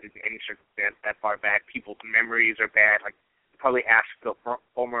happened in any circumstance that far back. People's memories are bad. Like, probably ask Bill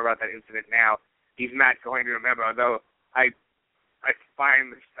Fulmer about that incident now. He's not going to remember, although I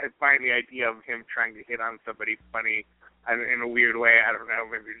find the idea of him trying to hit on somebody funny in a weird way. I don't know,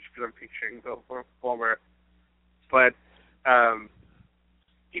 maybe just because I'm picturing Bill Fulmer. But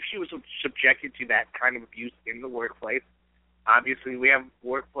if she was subjected to that kind of abuse in the workplace, obviously we have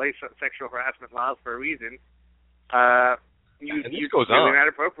workplace sexual harassment laws for a reason. This goes on. Not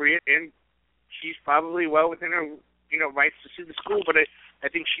appropriate, and she's probably well within her rights to sue the school. But I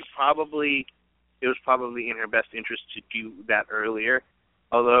think it was probably in her best interest to do that earlier,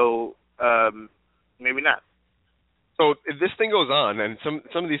 although maybe not. So this thing goes on, and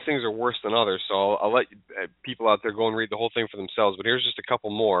some of these things are worse than others. So I'll let people out there go and read the whole thing for themselves. But here's just a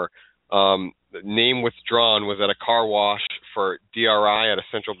couple more. Name withdrawn was at a car wash for DRI at a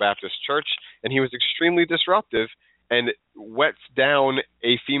Central Baptist church, and he was extremely disruptive and wets down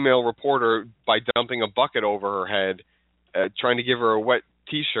a female reporter by dumping a bucket over her head, trying to give her a wet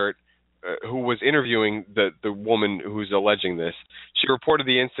T-shirt, who was interviewing the woman who's alleging this. She reported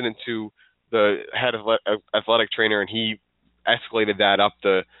the incident to the head athletic trainer, and he escalated that up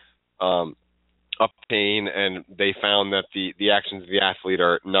the chain, and they found that the actions of the athlete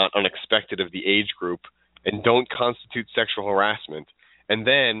are not unexpected of the age group and don't constitute sexual harassment. And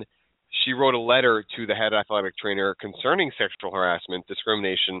then she wrote a letter to the head athletic trainer concerning sexual harassment,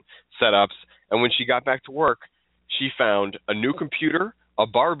 discrimination, setups, and when she got back to work, she found a new computer, a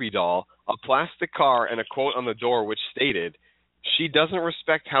Barbie doll, a plastic car, and a quote on the door which stated, "She doesn't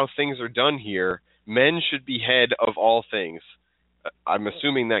respect how things are done here. Men should be head of all things." I'm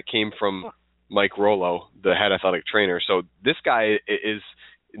assuming that came from Mike Rollo, the head athletic trainer. So this guy is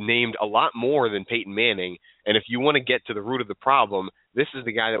named a lot more than Peyton Manning, and if you want to get to the root of the problem, this is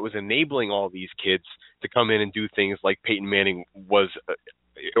the guy that was enabling all these kids to come in and do things like Peyton Manning was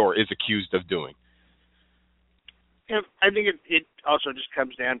or is accused of doing. Yeah, I think it also just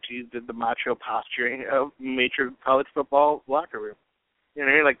comes down to the macho posturing of major college football locker room.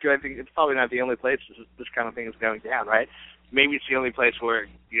 I think it's probably not the only place this kind of thing is going down, right? Maybe it's the only place where,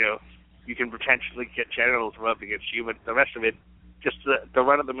 you can potentially get genitals rubbed against you, but the rest of it, just the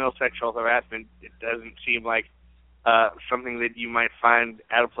run-of-the-mill sexual harassment, it doesn't seem like something that you might find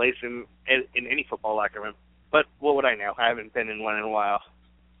out of place in any football locker room. But what would I know? I haven't been in one in a while.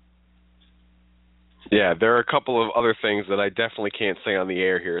 Yeah, there are a couple of other things that I definitely can't say on the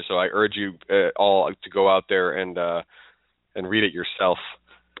air here, so I urge you all to go out there and read it yourself,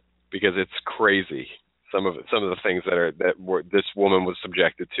 because it's crazy. Some of the things this woman was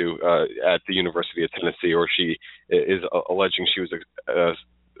subjected to at the University of Tennessee, or she is alleging she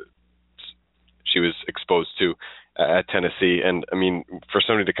was exposed to at Tennessee. And I mean, for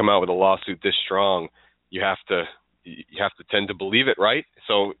somebody to come out with a lawsuit this strong, you have to tend to believe it, right?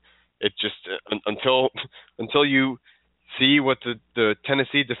 So it just until you see what the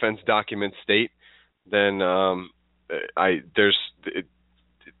Tennessee defense documents state, then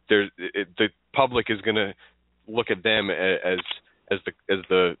the public is going to look at them as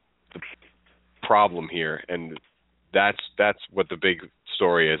the problem here, and that's what the big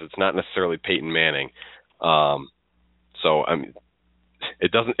story is. It's not necessarily Peyton Manning. So I mean,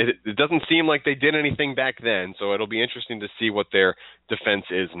 it doesn't seem like they did anything back then. So it'll be interesting to see what their defense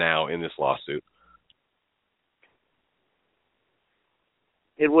is now in this lawsuit.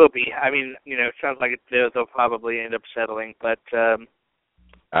 It will be. I mean, it sounds like they'll probably end up settling, but.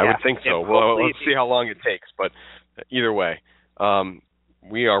 I would think so. Well, let's see how long it takes. But either way,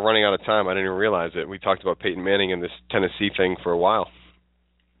 we are running out of time. I didn't even realize it. We talked about Peyton Manning and this Tennessee thing for a while.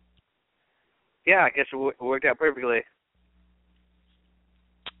 Yeah, I guess it worked out perfectly.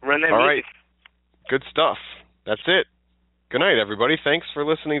 Run that All music. Right. Good stuff. That's it. Good night, everybody. Thanks for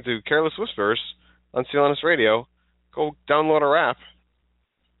listening to Careless Whispers on CLNS Radio. Go download our app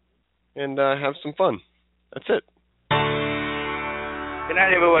and have some fun. That's it. Good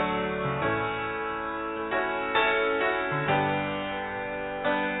night, everyone.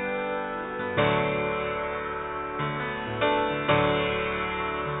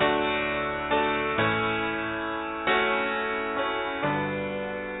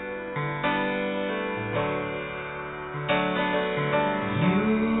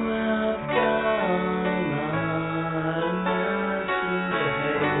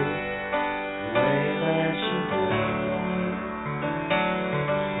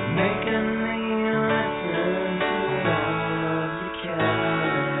 Make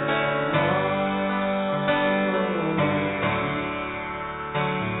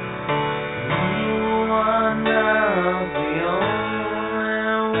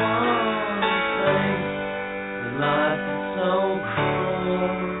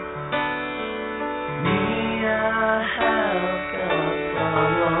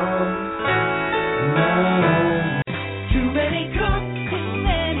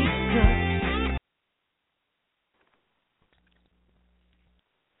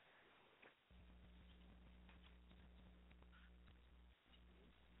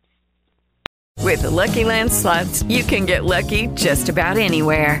With the Lucky Land Slots, you can get lucky just about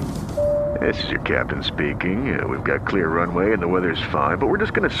anywhere. This is your captain speaking. We've got clear runway and the weather's fine, but we're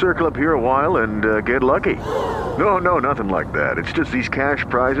just going to circle up here a while and get lucky. No, nothing like that. It's just these cash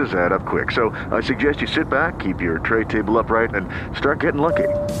prizes add up quick. So I suggest you sit back, keep your tray table upright, and start getting lucky.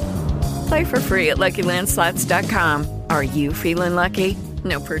 Play for free at LuckyLandSlots.com. Are you feeling lucky?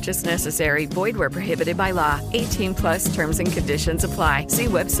 No purchase necessary. Void where prohibited by law. 18+ terms and conditions apply. See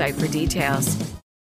website for details.